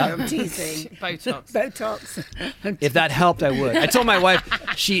 What's No, that? I'm teasing. Botox. Botox. If that helped, I would. I told my wife,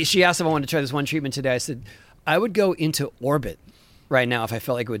 she asked if I wanted to try this one treatment today. I said, I would go into orbit right now if I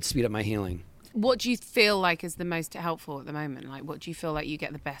felt like it would speed up my healing. What do you feel like is the most helpful at the moment? Like, what do you feel like you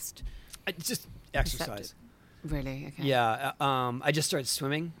get the best? Just exercise. Really? Okay. Yeah. I just started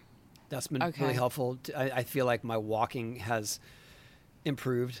swimming. That's been Okay. really helpful. I feel like my walking has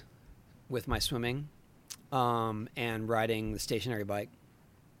improved with my swimming and riding the stationary bike.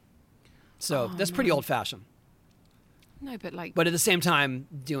 So that's pretty old-fashioned. No, but like. But at the same time,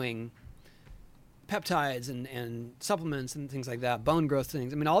 doing peptides and supplements and things like that, bone growth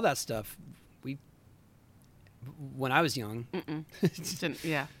things. I mean, all that stuff. When I was young,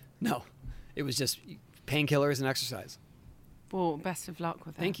 Yeah. no, it was just painkillers and exercise. Well, best of luck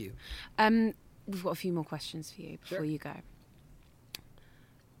with it. Thank you. We've got a few more questions for you before Sure. you go.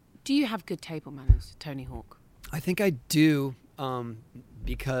 Do you have good table manners, Tony Hawk? I think I do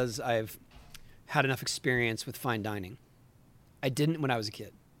because I've had enough experience with fine dining. I didn't when I was a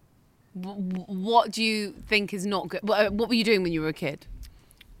kid. What do you think is not good? What were you doing when you were a kid?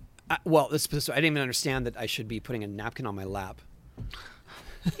 I didn't even understand that I should be putting a napkin on my lap.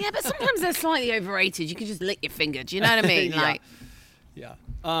 Yeah, but sometimes they're slightly overrated. You can just lick your finger. Do you know what I mean? Yeah. Like, Yeah.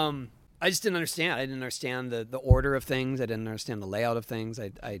 I just didn't understand. I didn't understand the order of things. I didn't understand the layout of things.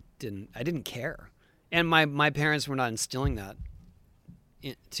 I didn't care. And my parents were not instilling that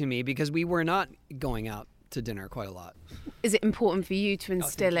to me because we were not going out to dinner quite a lot. is it important for you to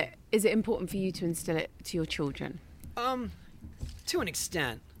instill it? Is it important for you to instill it to your children? To an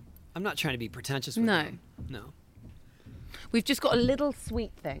extent. I'm not trying to be pretentious with No. them. No. We've just got a little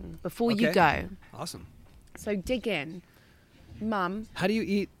sweet thing before you Okay. go. Awesome. So dig in. Mum. How do you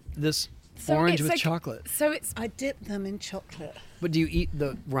eat this So orange it's with like- chocolate? So it's... I dip them in chocolate. But do you eat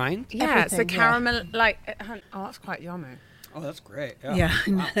the rind? Yeah, so Everything, yeah. caramel... Like... Oh, that's quite yummy. Oh, that's great. Yeah, I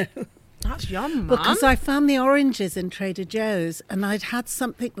know. That's yum, Mum. Because I found the oranges in Trader Joe's and I'd had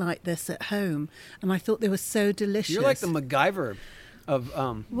something like this at home and I thought they were so delicious. You're like the MacGyver of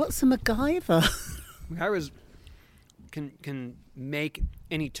What's a MacGyver? MacGyvers can make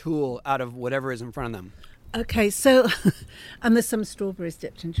any tool out of whatever is in front of them. Okay, so, and there's some strawberries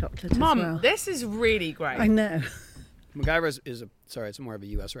dipped in chocolate Mum, as well. this is really great. I know. MacGyver is it's more of a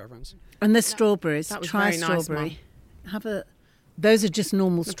U.S. reference. And there's strawberries. That was Try very nice, strawberry. Those are just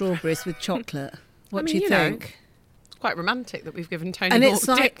normal strawberries with chocolate. What do you know, think? it's quite romantic that we've given Tony And Hawk it's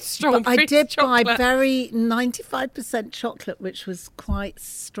like, dipped but strawberries I did buy chocolate. very 95% chocolate, which was quite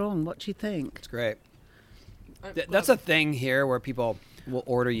strong. What do you think? It's great. That's a thing here where people will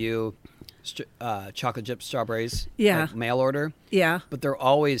order you chocolate chip strawberries. Yeah. Like mail order. Yeah, But they're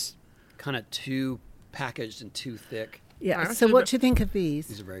always kind of too packaged and too thick. yeah. Oh, So what do you think of These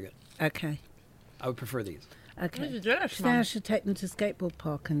these? are very good. Okay, I would prefer these. okay. This is delicious, Today I Mum. should take them to skateboard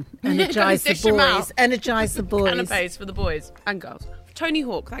park and energise the Dish 'em out. boys. Energise the boys. Canapes for the boys and girls. Tony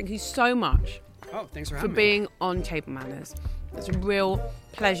Hawk, thank you so much Oh, thanks for for having me. being on Table Manners. It's a real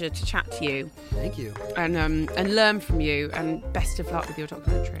pleasure to chat to you Thank you. and learn from you, and best of luck with your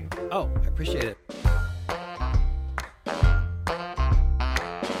documentary. Oh, I appreciate it.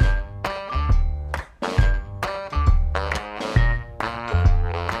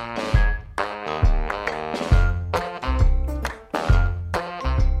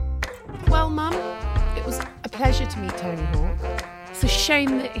 Well, Mum, it was a pleasure to meet Tony Hawk. It's a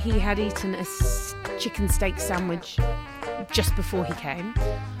shame that he had eaten a chicken steak sandwich just before he came.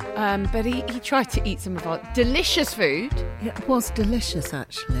 But he tried to eat some of our delicious food. It was delicious,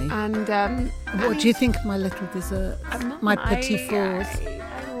 actually. And What do you think of my little dessert? My petit fours.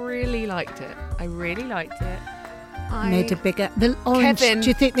 I really liked it. I really liked it. Made a bigger. The orange. Kevin- Do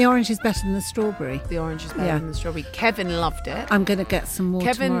you think the orange is better than the strawberry? The orange is better Yeah. than the strawberry. Kevin loved it. I'm going to get some more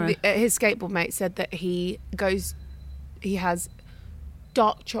tomorrow. Kevin, his skateboard mate, said that he has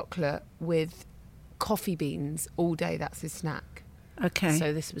dark chocolate with coffee beans all day. That's his snack. Okay.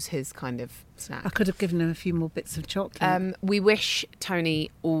 So this was his kind of I snack. could have given him a few more bits of chocolate. We wish Tony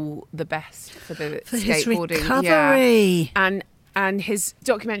all the best for the For his skateboarding. recovery. Yeah. And his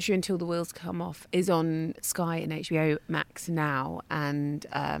documentary Until the Wheels Come Off is on Sky and HBO Max now. And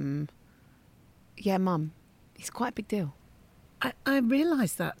yeah, Mum, it's quite a big deal. I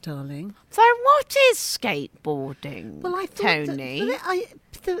realised that, darling. So what is skateboarding, Well, I thought Tony?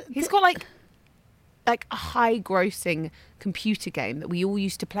 He's got got like a high-grossing computer game that we all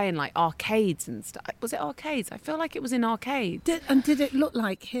used to play in like arcades and stuff. Was it arcades? I feel like it was in arcades. Did it look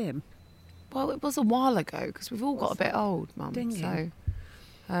like him? Well, it was a while ago because we've all got a bit old, Mum. Ding So,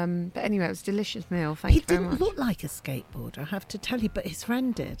 but anyway, it was a delicious meal. Thank He you very didn't much. look like a skateboarder, I have to tell you, but his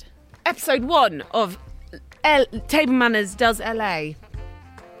friend did. Episode 1 of Table Manners does LA.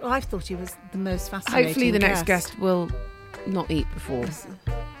 I thought he was the most fascinating. Hopefully the next guest will not eat before.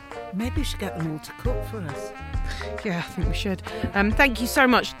 Maybe we should get them all to cook for us. Yeah, I think we should. Thank you so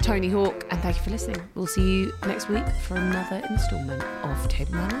much, Tony Hawk, and thank you for listening. We'll see you next week for another instalment of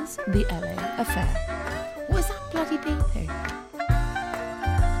Table Manners, The LA Affair. What is that bloody beeping?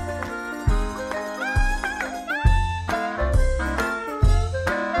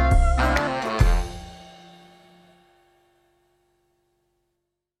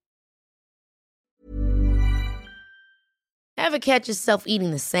 Ever catch yourself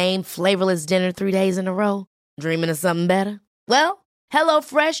eating the same flavorless dinner 3 days in a row? Dreaming of something better? Well,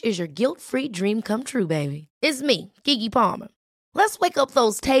 HelloFresh is your guilt-free dream come true, baby. It's me, Keke Palmer. Let's wake up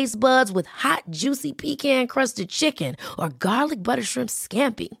those taste buds with hot, juicy pecan-crusted chicken or garlic butter shrimp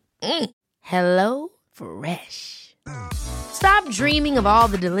scampi. Hello Fresh. Stop dreaming of all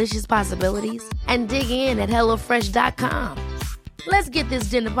the delicious possibilities and dig in at HelloFresh.com. Let's get this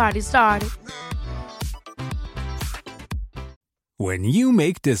dinner party started. When you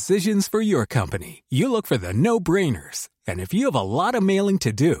make decisions for your company, you look for the no-brainers. And if you have a lot of mailing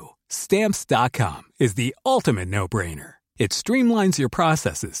to do, Stamps.com is the ultimate no-brainer. It streamlines your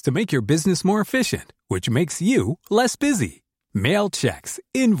processes to make your business more efficient, which makes you less busy. Mail checks,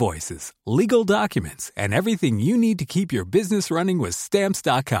 invoices, legal documents, and everything you need to keep your business running with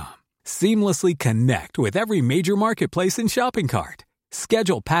Stamps.com. Seamlessly connect with every major marketplace and shopping cart.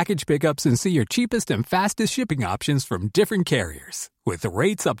 Schedule package pickups and see your cheapest and fastest shipping options from different carriers, with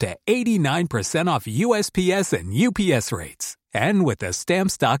rates up to 89% off USPS and UPS rates. And with the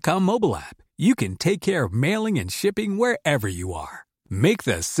Stamps.com mobile app, you can take care of mailing and shipping wherever you are. Make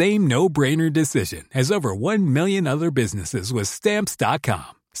the same no-brainer decision as over 1 million other businesses with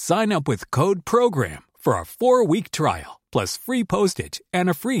Stamps.com. Sign up with code PROGRAM for a 4-week trial, plus free postage and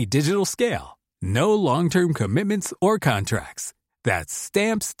a free digital scale. No long-term commitments or contracts. That's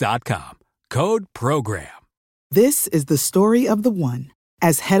Stamps.com. Code PROGRAM. This is the story of the one.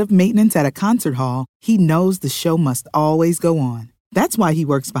 As head of maintenance at a concert hall, he knows the show must always go on. That's why he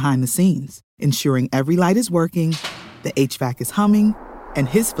works behind the scenes, ensuring every light is working, the HVAC is humming, and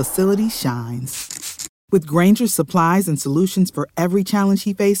his facility shines. With Grainger's supplies and solutions for every challenge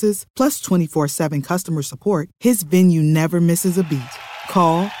he faces, plus 24/7 customer support, his venue never misses a beat.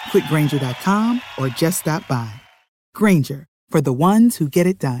 Call quickgrainger.com or just stop by. Grainger, for the ones who get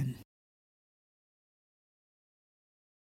it done.